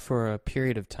 you did it for a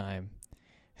period of time.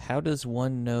 How does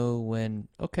one know when,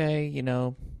 okay,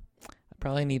 I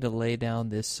probably need to lay down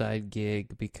this side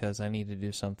gig because I need to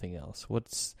do something else?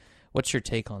 What's your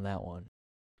take on that one?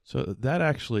 So that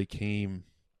actually came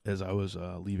as I was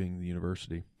leaving the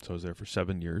university. So I was there for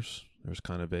 7 years. There was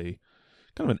kind of an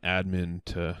admin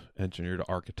to engineer to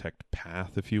architect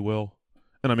path, if you will.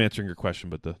 And I'm answering your question,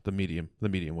 but the medium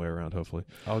way around, hopefully.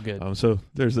 All good. So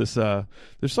there's this,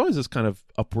 there's always this kind of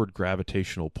upward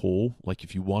gravitational pull. Like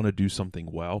if you want to do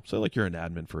something well, say like you're an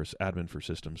admin for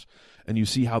systems, and you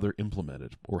see how they're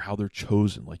implemented or how they're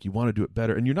chosen. Like you want to do it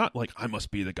better, and you're not like, I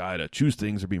must be the guy to choose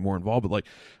things or be more involved. But like,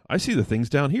 I see the things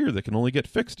down here that can only get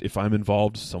fixed if I'm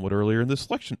involved somewhat earlier in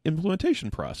the implementation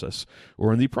process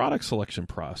or in the product selection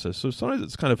process. So sometimes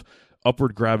it's kind of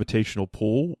upward gravitational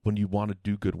pull when you want to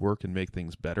do good work and make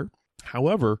things better.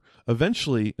 However,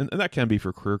 eventually, and that can be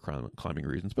for career climbing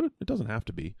reasons, but it doesn't have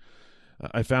to be.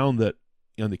 I found that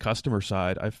on the customer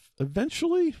side, I've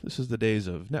eventually, this is the days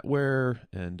of NetWare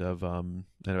and of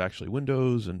actually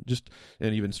Windows and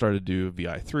even started to do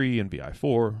VI3 and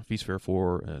VI4, vSphere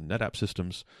 4 and NetApp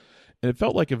systems. And it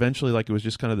felt like eventually like it was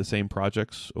just kind of the same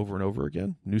projects over and over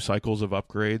again, new cycles of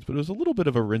upgrades, but it was a little bit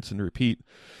of a rinse and repeat.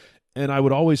 And I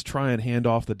would always try and hand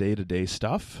off the day-to-day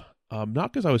stuff,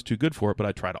 not because I was too good for it, but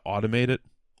I try to automate it.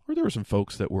 Or there were some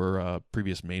folks that were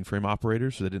previous mainframe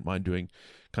operators, so they didn't mind doing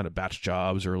kind of batch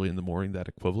jobs early in the morning, that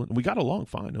equivalent. And we got along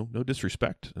fine, no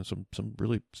disrespect, and some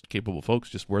really capable folks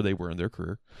just where they were in their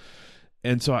career.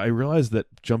 And so I realized that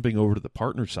jumping over to the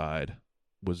partner side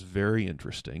was very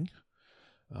interesting.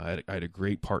 I had a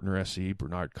great partner SE,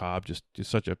 Bernard Cobb, just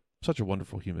such a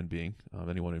wonderful human being.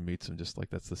 Anyone who meets him, just like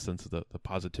that's the sense of the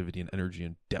positivity and energy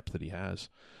and depth that he has.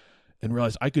 And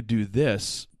realized I could do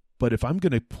this, but if I'm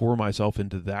going to pour myself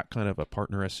into that kind of a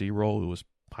partner SE role, it was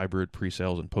hybrid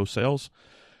pre-sales and post-sales.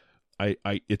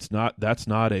 That's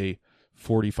not a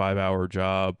 45-hour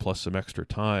job plus some extra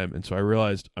time. And so I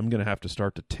realized I'm going to have to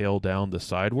start to tail down the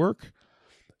side work.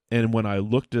 And when I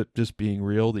looked at just being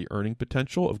real, the earning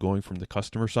potential of going from the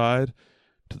customer side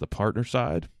to the partner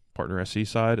side, partner SE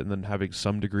side, and then having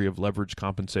some degree of leverage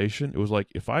compensation, it was like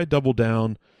if I double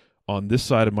down on this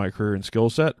side of my career and skill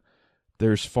set,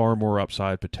 there's far more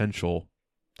upside potential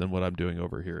than what I'm doing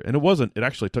over here. And it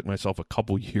actually took myself a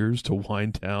couple years to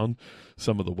wind down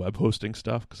some of the web hosting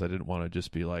stuff because I didn't want to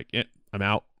just be like, I'm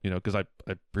out, because I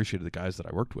appreciated the guys that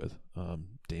I worked with,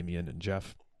 Damien and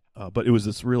Jeff. But it was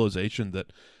this realization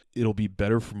that it'll be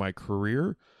better for my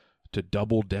career to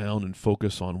double down and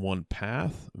focus on one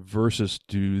path versus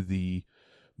do the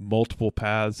multiple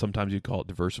paths. Sometimes you call it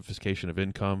diversification of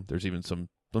income. There's even some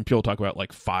people talk about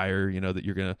like FIRE, that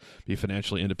you're going to be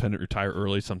financially independent, retire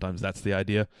early. Sometimes that's the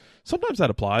idea. Sometimes that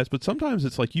applies, but sometimes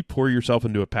it's like you pour yourself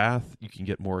into a path, you can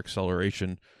get more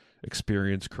acceleration,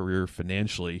 experience, career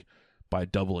financially by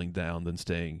doubling down than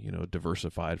staying,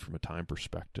 diversified from a time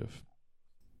perspective.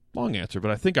 Long answer,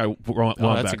 but I think I went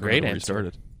that's back a great where we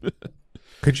answer. started.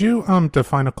 Could you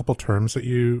define a couple terms that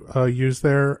you use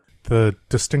there? The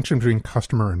distinction between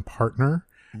customer and partner,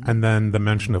 and then the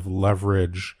mention of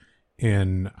leverage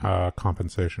in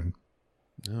compensation.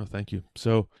 Oh, thank you.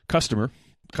 So customer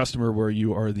where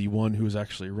you are the one who is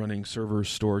actually running servers,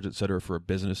 storage, et cetera, for a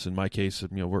business. In my case,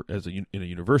 we're in a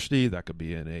university. That could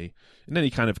be in any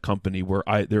kind of company where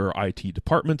there are IT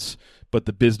departments, but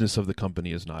the business of the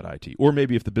company is not IT. Or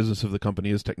maybe if the business of the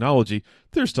company is technology,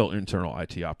 there's still internal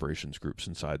IT operations groups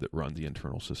inside that run the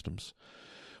internal systems.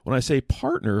 When I say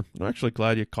partner, I'm actually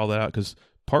glad you called that out because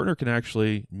partner can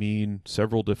actually mean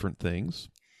several different things.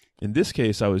 In this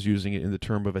case, I was using it in the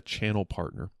term of a channel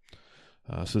partner.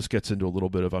 So this gets into a little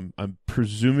bit of, I'm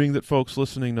presuming that folks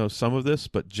listening know some of this,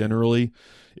 but generally,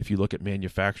 if you look at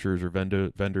manufacturers or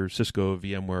vendors, Cisco,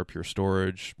 VMware, Pure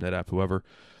Storage, NetApp, whoever,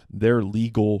 their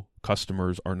legal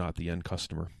customers are not the end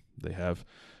customer. They have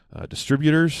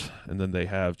distributors, and then they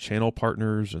have channel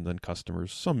partners, and then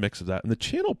customers, some mix of that. And the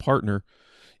channel partner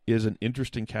is an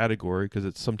interesting category because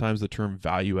it's sometimes the term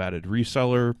value-added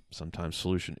reseller, sometimes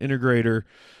solution integrator.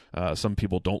 Some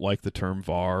people don't like the term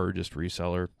VAR or just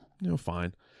reseller.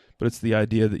 Fine. But it's the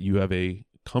idea that you have a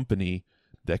company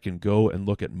that can go and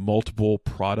look at multiple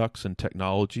products and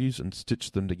technologies and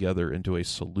stitch them together into a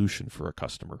solution for a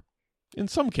customer. In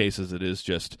some cases, it is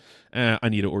just, I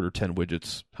need to order 10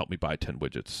 widgets, help me buy 10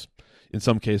 widgets. In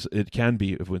some cases, it can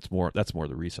be, that's more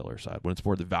the reseller side. When it's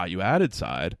more the value-added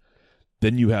side,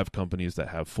 then you have companies that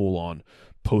have full-on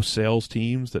post-sales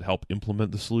teams that help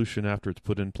implement the solution after it's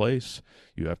put in place.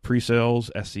 You have pre-sales,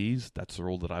 SEs. That's the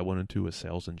role that I went into as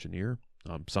sales engineer.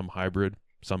 Some hybrid,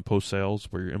 some post-sales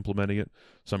where you're implementing it,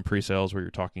 some pre-sales where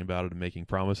you're talking about it and making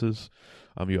promises.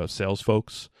 You have sales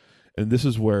folks. And this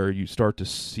is where you start to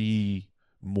see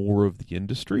more of the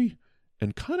industry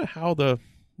and kind of how the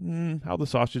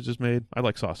sausage is made. I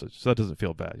like sausage, so that doesn't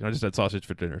feel bad. I just had sausage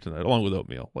for dinner tonight, along with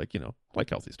oatmeal, like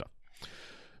healthy stuff.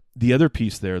 The other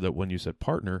piece there that when you said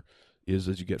partner is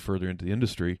as you get further into the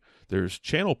industry, there's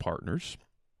channel partners,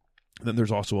 and then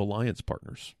there's also alliance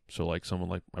partners. So like someone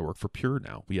like I work for Pure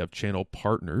now. We have channel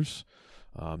partners.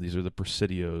 These are the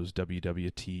Presidios,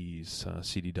 WWTs,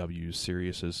 CDWs,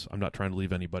 Siriuses. I'm not trying to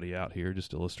leave anybody out here,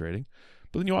 just illustrating.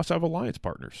 But then you also have alliance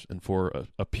partners. And for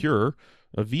a Pure,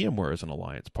 a VMware is an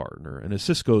alliance partner, and a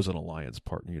Cisco is an alliance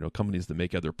partner, companies that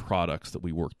make other products that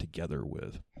we work together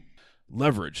with.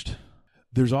 Leveraged.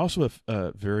 There's also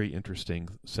a very interesting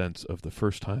sense of the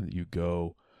first time that you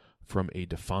go from a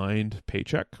defined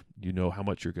paycheck, how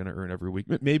much you're going to earn every week.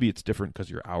 Maybe it's different because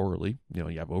you're hourly, you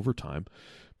have overtime,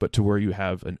 but to where you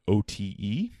have an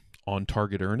OTE, on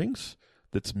target earnings,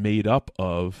 that's made up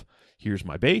of here's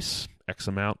my base, X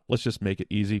amount. Let's just make it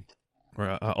easy.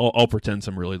 Or I'll pretend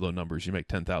some really low numbers. You make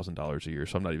 $10,000 a year,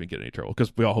 so I'm not even getting any trouble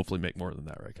because we all hopefully make more than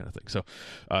that, right? Kind of thing. So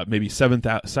maybe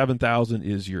 7,000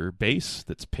 is your base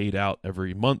that's paid out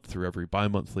every month through every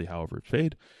bi-monthly, however it's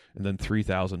paid, and then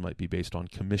 3,000 might be based on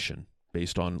commission,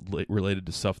 based on related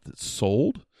to stuff that's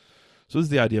sold. So this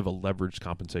is the idea of a leveraged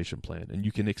compensation plan, and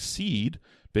you can exceed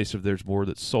based if there's more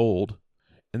that's sold.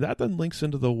 And that then links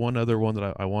into the one other one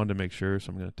that I wanted to make sure,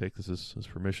 so I'm going to take this as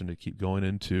permission to keep going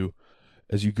into.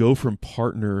 As you go from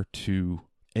partner to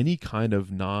any kind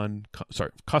of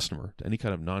customer to any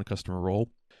kind of non-customer role,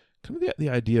 kind of the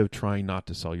idea of trying not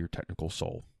to sell your technical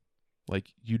soul.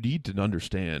 Like, you need to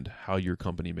understand how your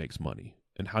company makes money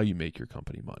and how you make your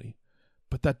company money.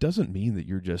 But that doesn't mean that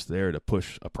you're just there to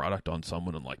push a product on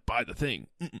someone and like, buy the thing.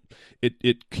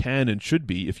 It can and should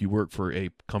be, if you work for a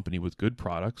company with good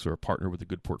products or a partner with a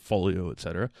good portfolio,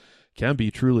 etc., can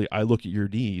be truly, I look at your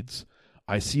needs,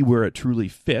 I see where it truly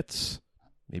fits.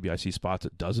 Maybe I see spots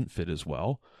it doesn't fit as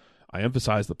well. I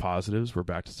emphasize the positives. We're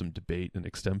back to some debate and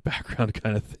extent background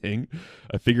kind of thing.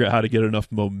 I figure out how to get enough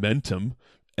momentum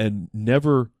and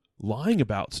never lying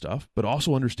about stuff, but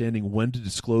also understanding when to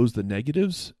disclose the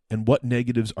negatives and what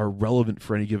negatives are relevant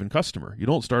for any given customer. You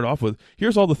don't start off with,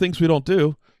 here's all the things we don't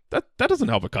do. That doesn't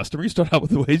help a customer. You start out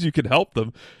with the ways you can help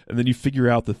them, and then you figure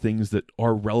out the things that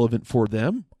are relevant for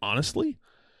them, honestly.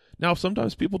 Now,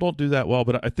 sometimes people don't do that well,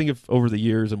 but I think if over the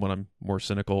years, and when I'm more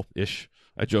cynical-ish,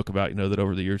 I joke about, that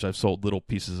over the years I've sold little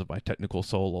pieces of my technical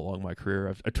soul along my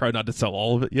career. I try not to sell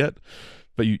all of it yet,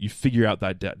 but you figure out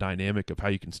that dynamic of how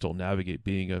you can still navigate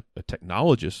being a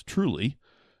technologist truly,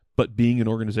 but being in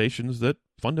organizations that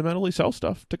fundamentally sell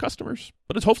stuff to customers.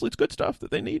 But hopefully it's good stuff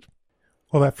that they need.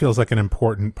 Well, that feels like an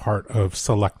important part of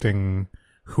selecting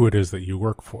who it is that you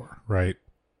work for, right?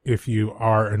 If you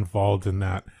are involved in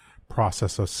that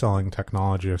process of selling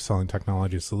technology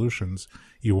solutions,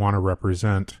 you want to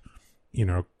represent,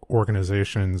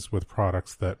 organizations with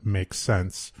products that make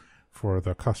sense for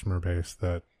the customer base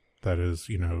that is,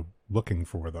 looking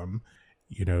for them.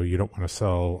 You don't want to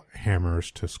sell hammers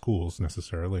to schools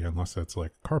necessarily unless it's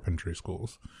like carpentry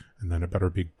schools, and then it better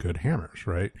be good hammers,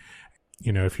 right?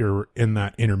 If you're in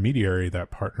that intermediary, that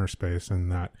partner space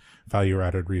and that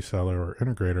value-added reseller or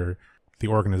integrator, the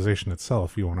organization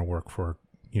itself, you want to work for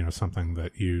something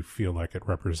that you feel like it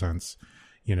represents,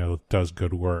 does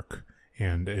good work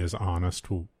and is honest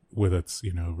with its,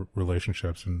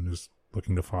 relationships and is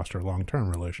looking to foster long-term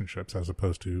relationships as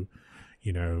opposed to,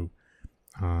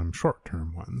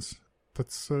 short-term ones.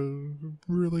 That's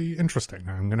really interesting.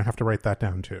 I'm going to have to write that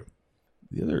down too.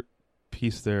 The other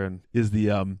piece there is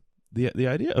the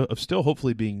idea of still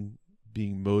hopefully being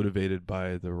motivated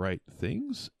by the right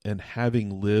things and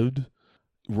having lived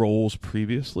roles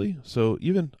previously. So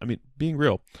being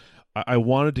real, I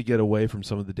wanted to get away from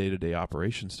some of the day-to-day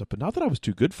operation stuff, but not that I was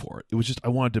too good for it. It was just I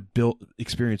wanted to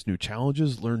experience new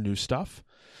challenges, learn new stuff.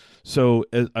 So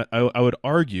I would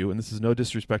argue, and this is no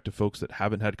disrespect to folks that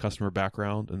haven't had customer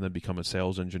background and then become a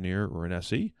sales engineer or an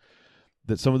SE,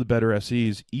 that some of the better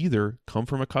SEs either come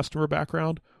from a customer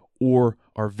background or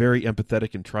are very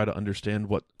empathetic and try to understand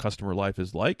what customer life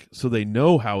is like, so they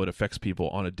know how it affects people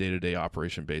on a day-to-day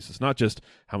operation basis, not just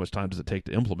how much time does it take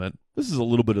to implement. This is a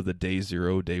little bit of the day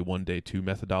zero, day one, day two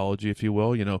methodology, if you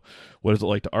will. What is it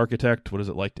like to architect? What is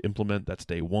it like to implement? That's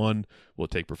day one. Will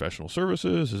it take professional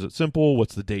services? Is it simple?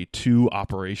 What's the day two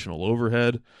operational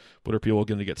overhead? What are people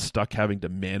going to get stuck having to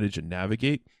manage and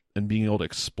navigate? And being able to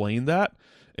explain that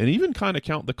and even kind of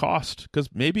count the cost, because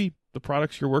maybe the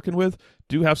products you're working with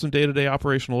do have some day-to-day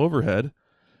operational overhead,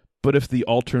 but if the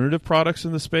alternative products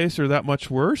in the space are that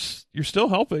much worse, you're still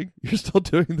helping. You're still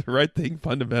doing the right thing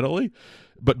fundamentally,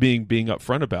 but being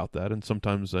upfront about that. And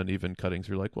sometimes then even cutting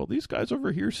through like, well, these guys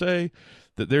over here say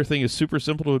that their thing is super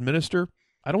simple to administer.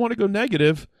 I don't want to go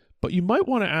negative, but you might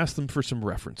want to ask them for some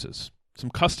references, some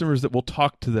customers that will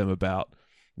talk to them about,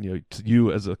 to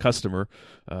you as a customer,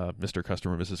 Mr.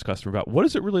 Customer, Mrs. Customer, about what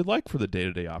is it really like for the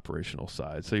day-to-day operational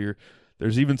side. So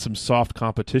there's even some soft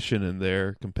competition in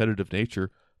there, competitive nature,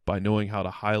 by knowing how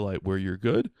to highlight where you're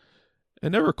good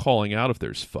and never calling out if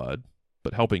there's FUD,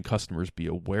 but helping customers be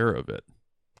aware of it.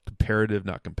 Comparative,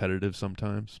 not competitive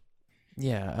sometimes.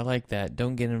 Yeah, I like that.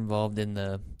 Don't get involved in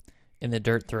the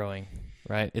dirt throwing,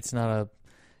 right?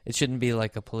 It shouldn't be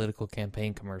like a political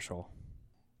campaign commercial.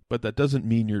 But that doesn't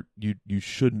mean you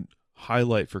shouldn't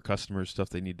highlight for customers stuff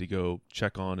they need to go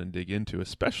check on and dig into,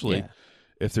 especially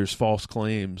if there's false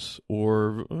claims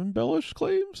or embellished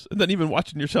claims. And then even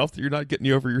watching yourself that you're not getting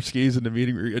you over your skis in a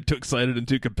meeting where you get too excited and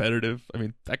too competitive.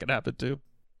 That can happen too.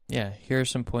 Yeah, here are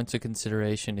some points of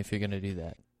consideration if you're going to do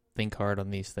that. Think hard on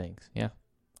these things. Yeah,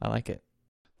 I like it.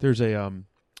 There's a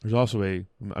There's also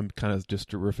I'm kind of just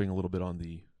riffing a little bit on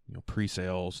the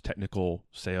pre-sales, technical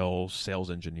sales, sales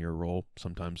engineer role.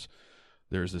 Sometimes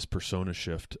there's this persona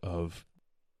shift of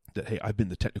that, hey, I've been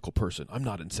the technical person. I'm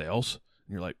not in sales.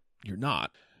 And you're like, you're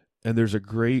not. And there's a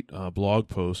great blog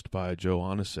post by Joe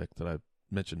Onisick that I've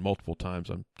mentioned multiple times.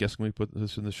 I'm guessing we put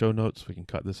this in the show notes. We can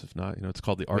cut this if not. It's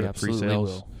called The Art of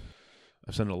Pre-Sales.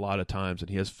 I've said it a lot of times, and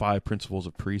he has 5 principles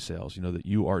of pre-sales. That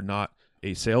you are not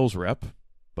a sales rep,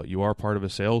 but you are part of a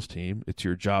sales team. It's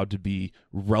your job to be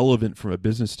relevant from a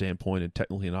business standpoint and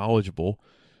technically knowledgeable.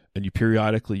 And you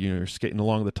periodically, you're skating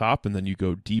along the top, and then you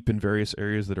go deep in various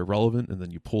areas that are relevant, and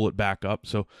then you pull it back up.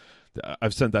 So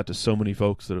I've sent that to so many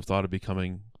folks that have thought of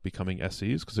becoming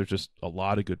SEs, because there's just a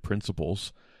lot of good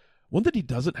principles. One that he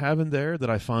doesn't have in there that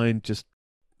I find just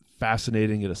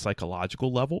fascinating at a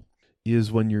psychological level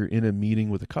is when you're in a meeting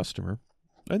with a customer,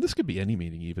 and this could be any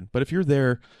meeting even, but if you're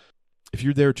there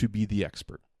to be the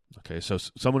expert, okay, so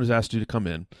someone has asked you to come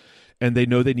in, and they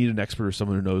know they need an expert or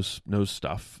someone who knows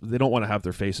stuff. They don't want to have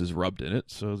their faces rubbed in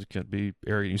it, so it can't be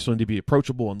arrogant. You still need to be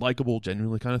approachable and likable,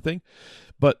 genuinely kind of thing.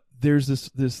 But there's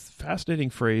this fascinating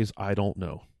phrase, I don't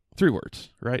know. 3 words,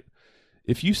 right?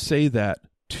 If you say that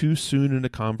too soon in a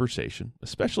conversation,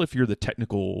 especially if you're the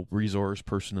technical resource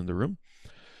person in the room,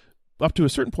 up to a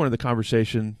certain point in the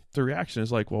conversation, the reaction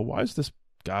is like, well, why is this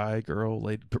guy, girl,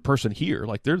 lady, person here?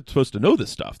 Like, they're supposed to know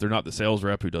this stuff. They're not the sales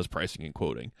rep who does pricing and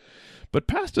quoting. But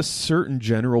past a certain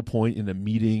general point in a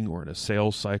meeting or in a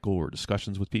sales cycle or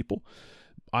discussions with people,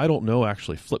 I don't know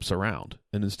actually flips around.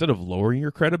 And instead of lowering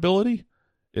your credibility,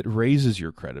 it raises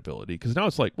your credibility, because now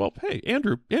it's like, well, hey,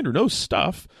 Andrew knows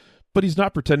stuff, but he's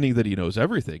not pretending that he knows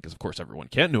everything, because of course everyone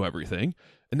can't know everything.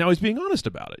 And now he's being honest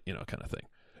about it, kind of thing.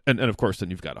 And of course,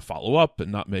 then you've got to follow up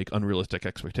and not make unrealistic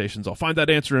expectations. I'll find that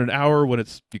answer in an hour when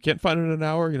you can't find it in an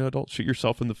hour. Don't shoot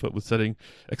yourself in the foot with setting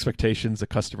expectations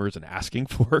that customers and asking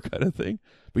for kind of thing.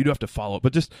 But you do have to follow up.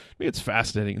 But just, it's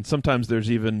fascinating. And sometimes there's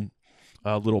even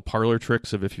little parlor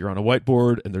tricks of, if you're on a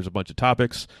whiteboard and there's a bunch of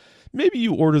topics, maybe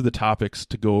you order the topics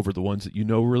to go over the ones that you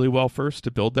know really well first to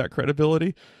build that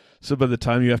credibility. So by the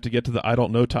time you have to get to the I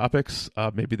don't know topics,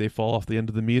 maybe they fall off the end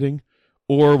of the meeting.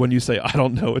 Or when you say, I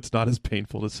don't know, it's not as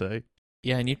painful to say.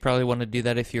 Yeah, and you'd probably want to do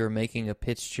that if you were making a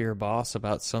pitch to your boss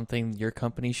about something your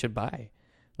company should buy.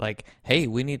 Like, hey,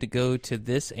 we need to go to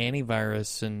this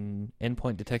antivirus and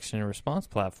endpoint detection and response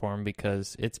platform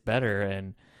because it's better,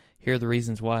 and here are the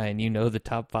reasons why. And the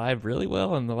top 5 really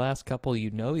well, and the last couple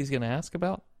he's going to ask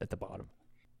about at the bottom.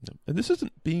 And this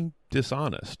isn't being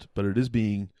dishonest, but it is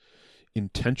being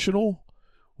intentional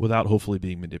without hopefully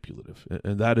being manipulative.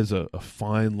 And that is a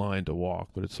fine line to walk,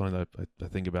 but it's something that I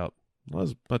think about, not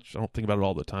as much, I don't think about it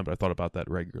all the time, but I thought about that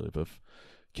regularly. But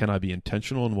can I be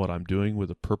intentional in what I'm doing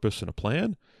with a purpose and a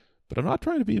plan, but I'm not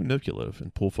trying to be manipulative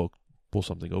and pull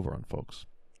something over on folks.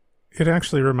 It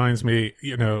actually reminds me,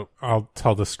 I'll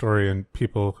tell the story, and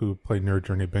people who play Nerd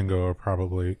Journey Bingo are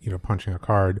probably, punching a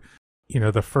card.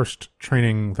 The first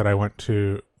training that I went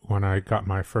to when I got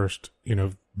my first,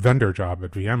 vendor job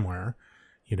at VMware,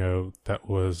 that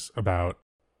was about,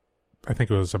 I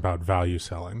think it was about value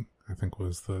selling, I think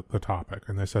was the topic.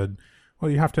 And they said,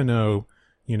 well, you have to know,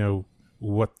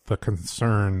 what the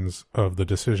concerns of the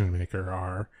decision maker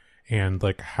are, and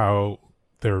like how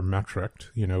they're metriced,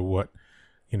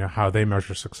 how they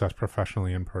measure success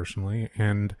professionally and personally.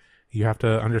 And you have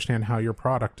to understand how your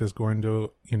product is going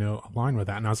to, align with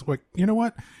that. And I was like, you know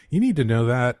what? You need to know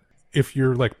that if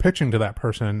you're like pitching to that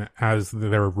person as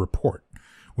their report.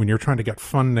 When you're trying to get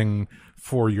funding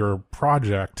for your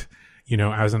project,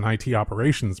 as an IT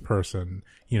operations person,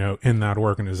 in that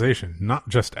organization, not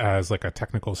just as like a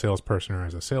technical salesperson or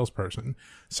as a salesperson.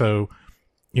 So,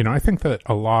 I think that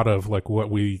a lot of like what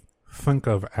we think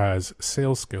of as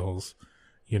sales skills,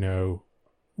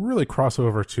 really cross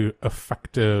over to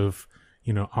effective,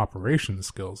 operations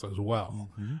skills as well.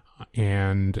 Mm-hmm.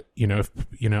 And,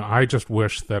 I just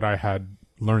wish that I had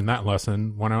learned that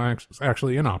lesson when I was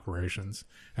actually in operations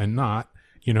and not,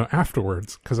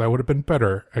 afterwards, because I would have been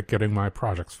better at getting my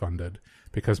projects funded.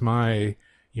 Because my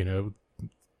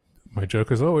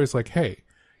joke is always like, hey,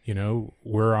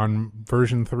 we're on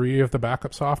version 3 of the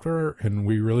backup software and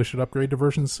we really should upgrade to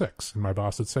version 6. And my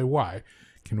boss would say, why?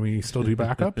 Can we still do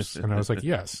backups? And I was like,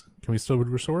 yes. Can we still do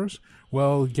restores?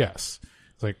 Well, yes.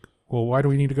 It's like, well, why do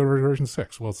we need to go to version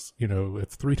 6? Well, it's,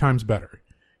 it's 3 times better,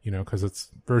 because it's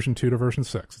version 2 to version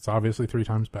 6. It's obviously 3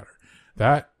 times better.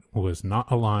 That was not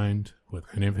aligned with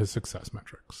any of his success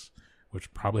metrics,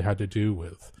 which probably had to do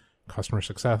with customer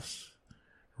success,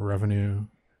 revenue,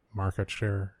 market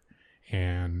share,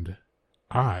 and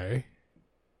I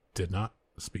did not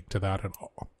speak to that at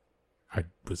all. I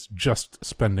was just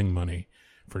spending money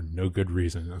for no good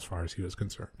reason as far as he was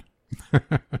concerned.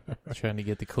 Trying to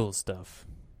get the cool stuff.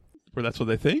 Or that's what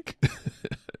they think.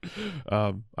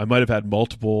 I might have had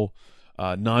multiple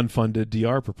non-funded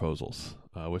DR proposals,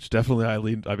 which definitely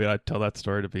I tell that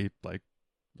story to be like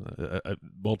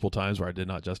multiple times where I did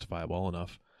not justify it well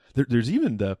enough. There's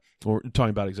even we're talking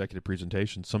about executive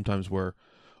presentations, sometimes where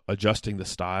adjusting the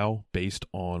style based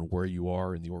on where you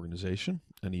are in the organization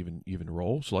and even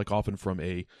role. So like often from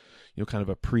a, kind of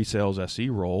a pre-sales SE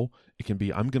role, it can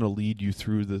be, I'm going to lead you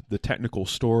through the technical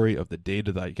story of the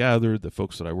data that I gathered, the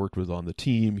folks that I worked with on the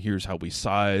team. Here's how we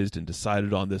sized and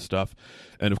decided on this stuff.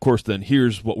 And of course, then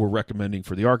here's what we're recommending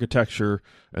for the architecture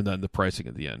and then the pricing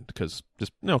at the end, because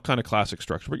just, kind of classic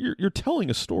structure, but you're telling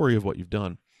a story of what you've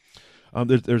done.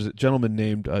 There's a gentleman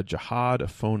named Jihad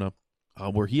Afona,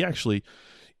 where he actually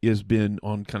has been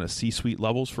on kind of C-suite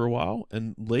levels for a while,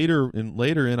 and later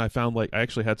in, I found I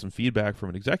actually had some feedback from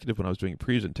an executive when I was doing a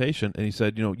presentation, and he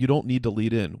said, you don't need to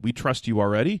lead in. We trust you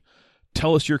already.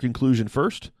 Tell us your conclusion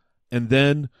first, and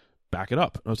then back it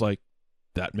up. And I was like,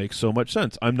 that makes so much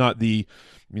sense. I'm not the,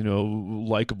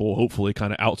 likable, hopefully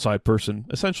kind of outside person,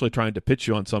 essentially trying to pitch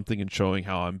you on something and showing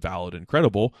how I'm valid and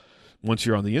credible. Once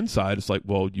you're on the inside, it's like,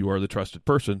 well, you are the trusted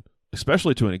person,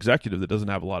 especially to an executive that doesn't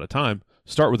have a lot of time.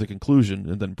 Start with a conclusion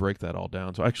and then break that all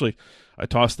down. So actually, I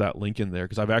tossed that link in there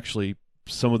because I've actually,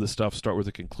 some of the stuff start with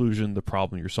a conclusion, the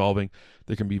problem you're solving.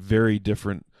 There can be very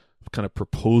different kind of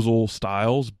proposal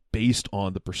styles based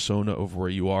on the persona of where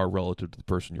you are relative to the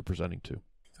person you're presenting to.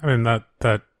 I mean,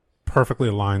 that perfectly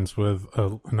aligns with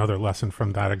another lesson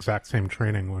from that exact same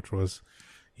training, which was,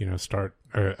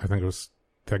 I think it was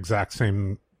the exact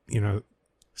same,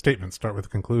 statement, start with a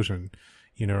conclusion,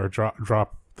 or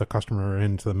drop the customer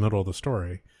into the middle of the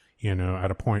story,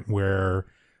 at a point where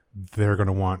they're going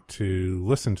to want to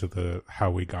listen to how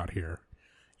we got here,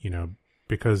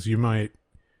 because you might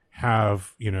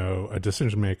have, a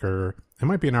decision maker, it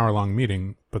might be an hour-long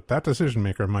meeting, but that decision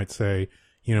maker might say,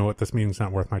 what, this meeting's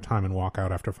not worth my time, and walk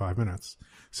out after 5 minutes.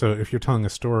 So if you're telling a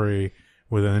story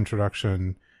with an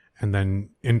introduction and then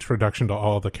introduction to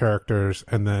all the characters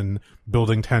and then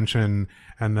building tension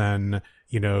and then,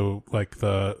 like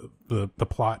the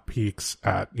plot peaks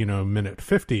at, minute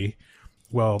 50,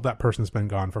 well, that person's been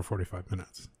gone for 45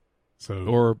 minutes. So,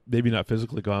 or maybe not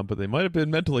physically gone, but they might have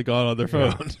been mentally gone on their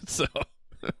phone. Yeah. So,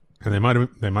 and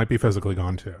they might be physically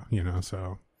gone too,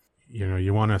 so,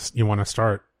 you want to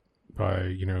start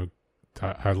by,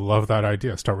 I love that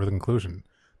idea. Start with a conclusion.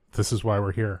 This is why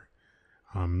we're here.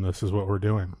 This is what we're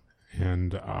doing.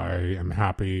 And I am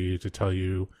happy to tell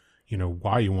you,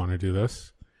 why you want to do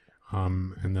this.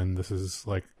 And then this is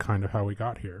kind of how we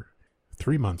got here.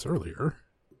 3 months earlier,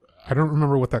 I don't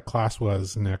remember what that class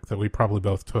was, Nick, that we probably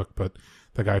both took, but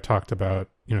the guy talked about,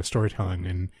 storytelling,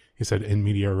 and he said in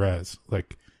media res,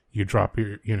 you drop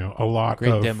your, a lot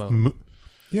great of demo.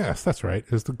 Yes, that's right.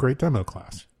 It's the great demo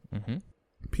class. Mm-hmm.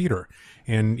 Peter.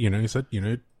 And, he said,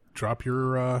 drop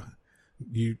your, a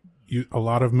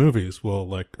lot of movies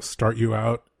will start you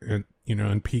out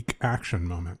in peak action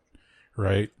moment,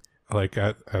 right?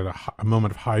 At a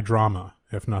moment of high drama,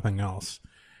 if nothing else.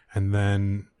 And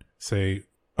then say,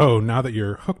 oh, now that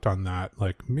you're hooked on that,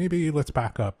 maybe let's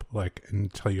back up,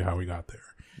 and tell you how we got there.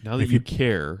 Now that you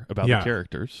care about the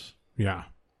characters. Yeah,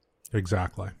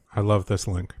 exactly. I love this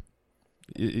link.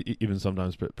 Even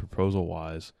sometimes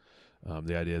proposal-wise,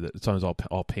 the idea that sometimes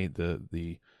I'll paint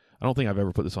the I don't think I've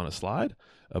ever put this on a slide,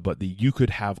 but you could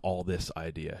have all this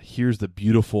idea. Here's the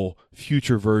beautiful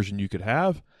future version you could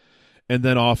have. And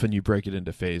then often you break it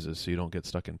into phases so you don't get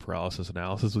stuck in paralysis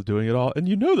analysis with doing it all. And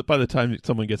that by the time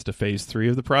someone gets to phase 3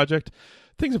 of the project,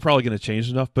 things are probably going to change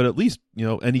enough. But at least,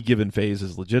 any given phase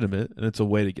is legitimate, and it's a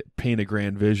way to paint a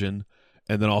grand vision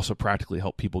and then also practically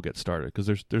help people get started,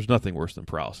 because there's nothing worse than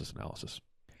paralysis analysis.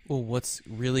 Well, what's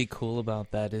really cool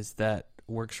about that is that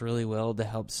works really well to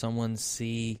help someone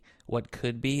see what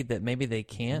could be that maybe they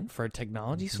can't for a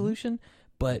technology solution.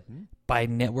 But by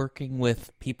networking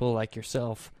with people like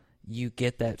yourself, you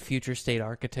get that future state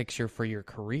architecture for your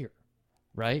career,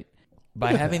 right?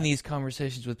 By having these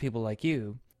conversations with people like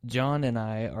you, John and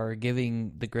I are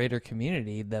giving the greater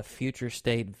community the future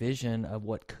state vision of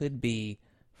what could be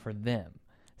for them.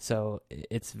 So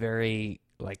it's very,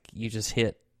 you just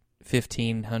hit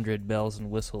 1,500 bells and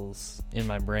whistles in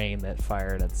my brain that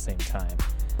fired at the same time.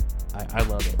 I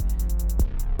love it.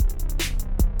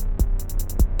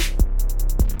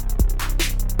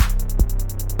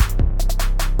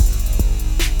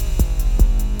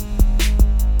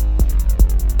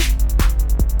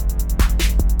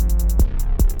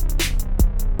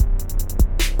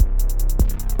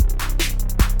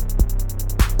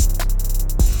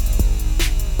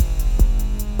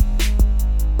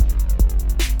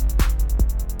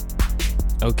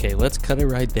 Okay, let's cut it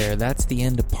right there. That's the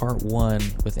end of part 1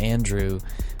 with Andrew.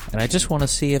 And I just want to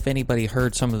see if anybody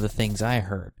heard some of the things I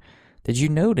heard. Did you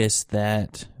notice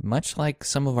that, much like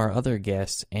some of our other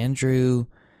guests, Andrew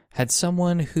had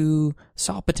someone who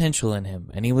saw potential in him,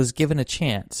 and he was given a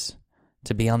chance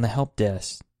to be on the help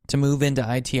desk, to move into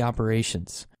IT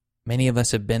operations. Many of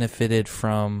us have benefited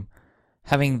from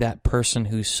having that person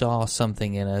who saw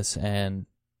something in us and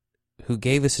who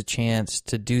gave us a chance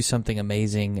to do something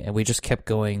amazing, and we just kept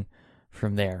going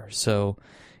from there. So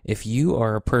if you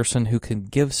are a person who can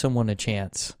give someone a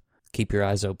chance, keep your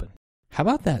eyes open. How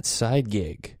about that side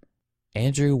gig?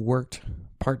 Andrew worked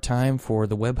part-time for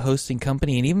the web hosting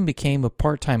company and even became a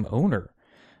part-time owner.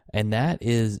 And that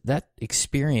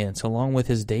experience, along with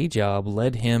his day job,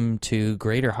 led him to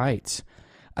greater heights.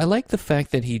 I like the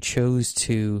fact that he chose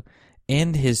to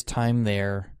end his time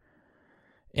there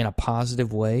in a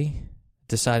positive way,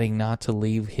 deciding not to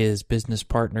leave his business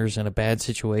partners in a bad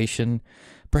situation,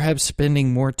 perhaps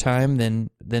spending more time than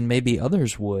maybe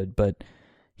others would, but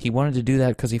he wanted to do that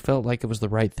because he felt like it was the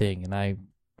right thing, and I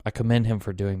commend him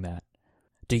for doing that.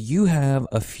 Do you have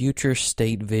a future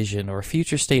state vision or a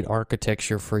future state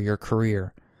architecture for your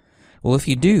career? Well, if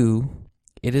you do,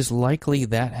 it is likely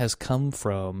that has come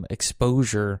from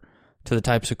exposure to the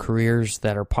types of careers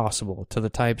that are possible, to the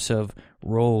types of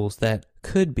roles that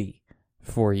could be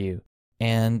for you,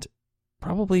 and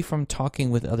probably from talking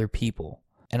with other people.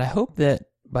 And I hope that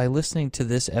by listening to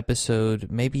this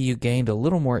episode, maybe you gained a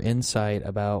little more insight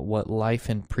about what life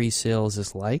in pre-sales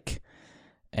is like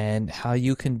and how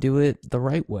you can do it the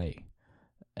right way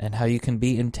and how you can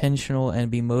be intentional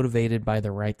and be motivated by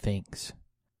the right things.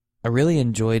 I really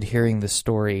enjoyed hearing the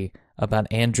story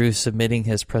about Andrew submitting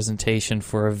his presentation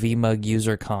for a VMUG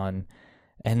UserCon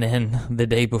and then the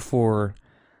day before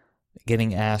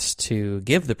getting asked to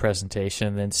give the presentation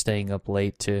and then staying up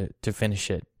late to finish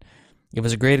it. It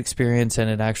was a great experience, and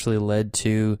it actually led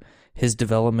to his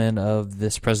development of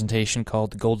this presentation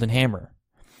called the Golden Hammer.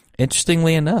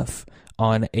 Interestingly enough,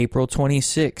 on April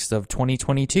 26th of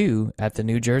 2022 at the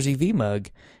New Jersey VMUG,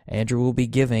 Andrew will be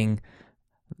giving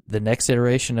the next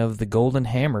iteration of the Golden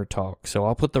Hammer talk. So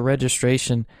I'll put the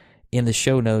registration in the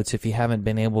show notes if you haven't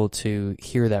been able to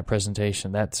hear that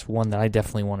presentation. That's one that I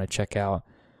definitely want to check out.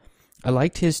 I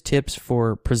liked his tips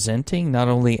for presenting not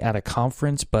only at a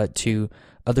conference but to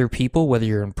other people, whether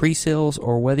you're in pre-sales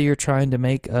or whether you're trying to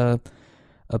make a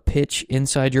pitch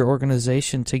inside your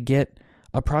organization to get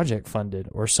a project funded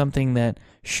or something that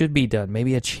should be done,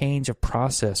 maybe a change of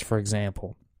process, for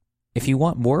example. If you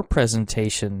want more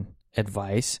presentation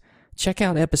advice, check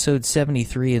out episodes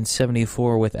 73 and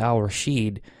 74 with Al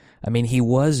Rashid. I mean, he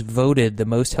was voted the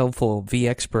most helpful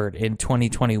vExpert in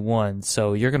 2021,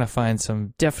 so you're going to find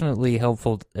some definitely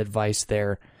helpful advice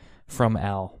there from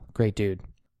Al. Great dude.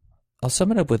 I'll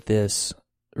sum it up with this.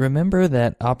 Remember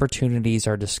that opportunities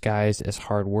are disguised as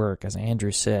hard work, as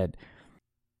Andrew said.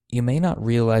 You may not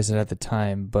realize it at the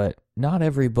time, but not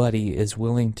everybody is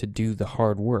willing to do the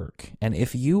hard work. And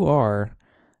if you are,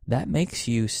 that makes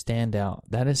you stand out.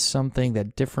 That is something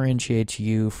that differentiates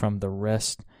you from the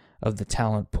rest of the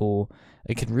talent pool.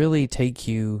 It can really take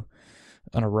you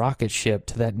on a rocket ship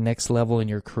to that next level in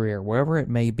your career, wherever it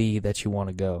may be that you want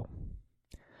to go.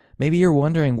 Maybe you're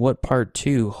wondering what part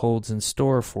 2 holds in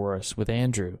store for us with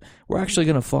Andrew. We're actually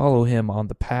going to follow him on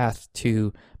the path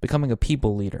to becoming a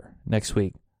people leader next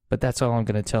week, but that's all I'm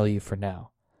going to tell you for now.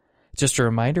 Just a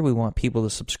reminder, we want people to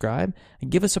subscribe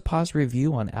and give us a positive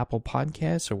review on Apple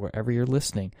Podcasts or wherever you're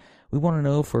listening. We want to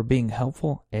know if we're being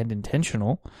helpful and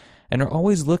intentional, and are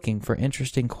always looking for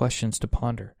interesting questions to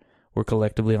ponder. We're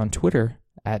collectively on Twitter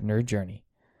at Nerd Journey.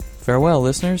 Farewell,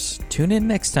 listeners. Tune in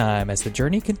next time as the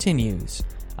journey continues.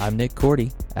 I'm Nick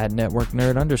Cordy at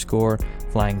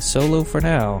NetworkNerd_, flying solo for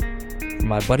now. From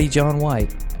my buddy John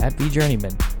White at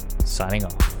VJourneyman, signing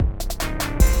off.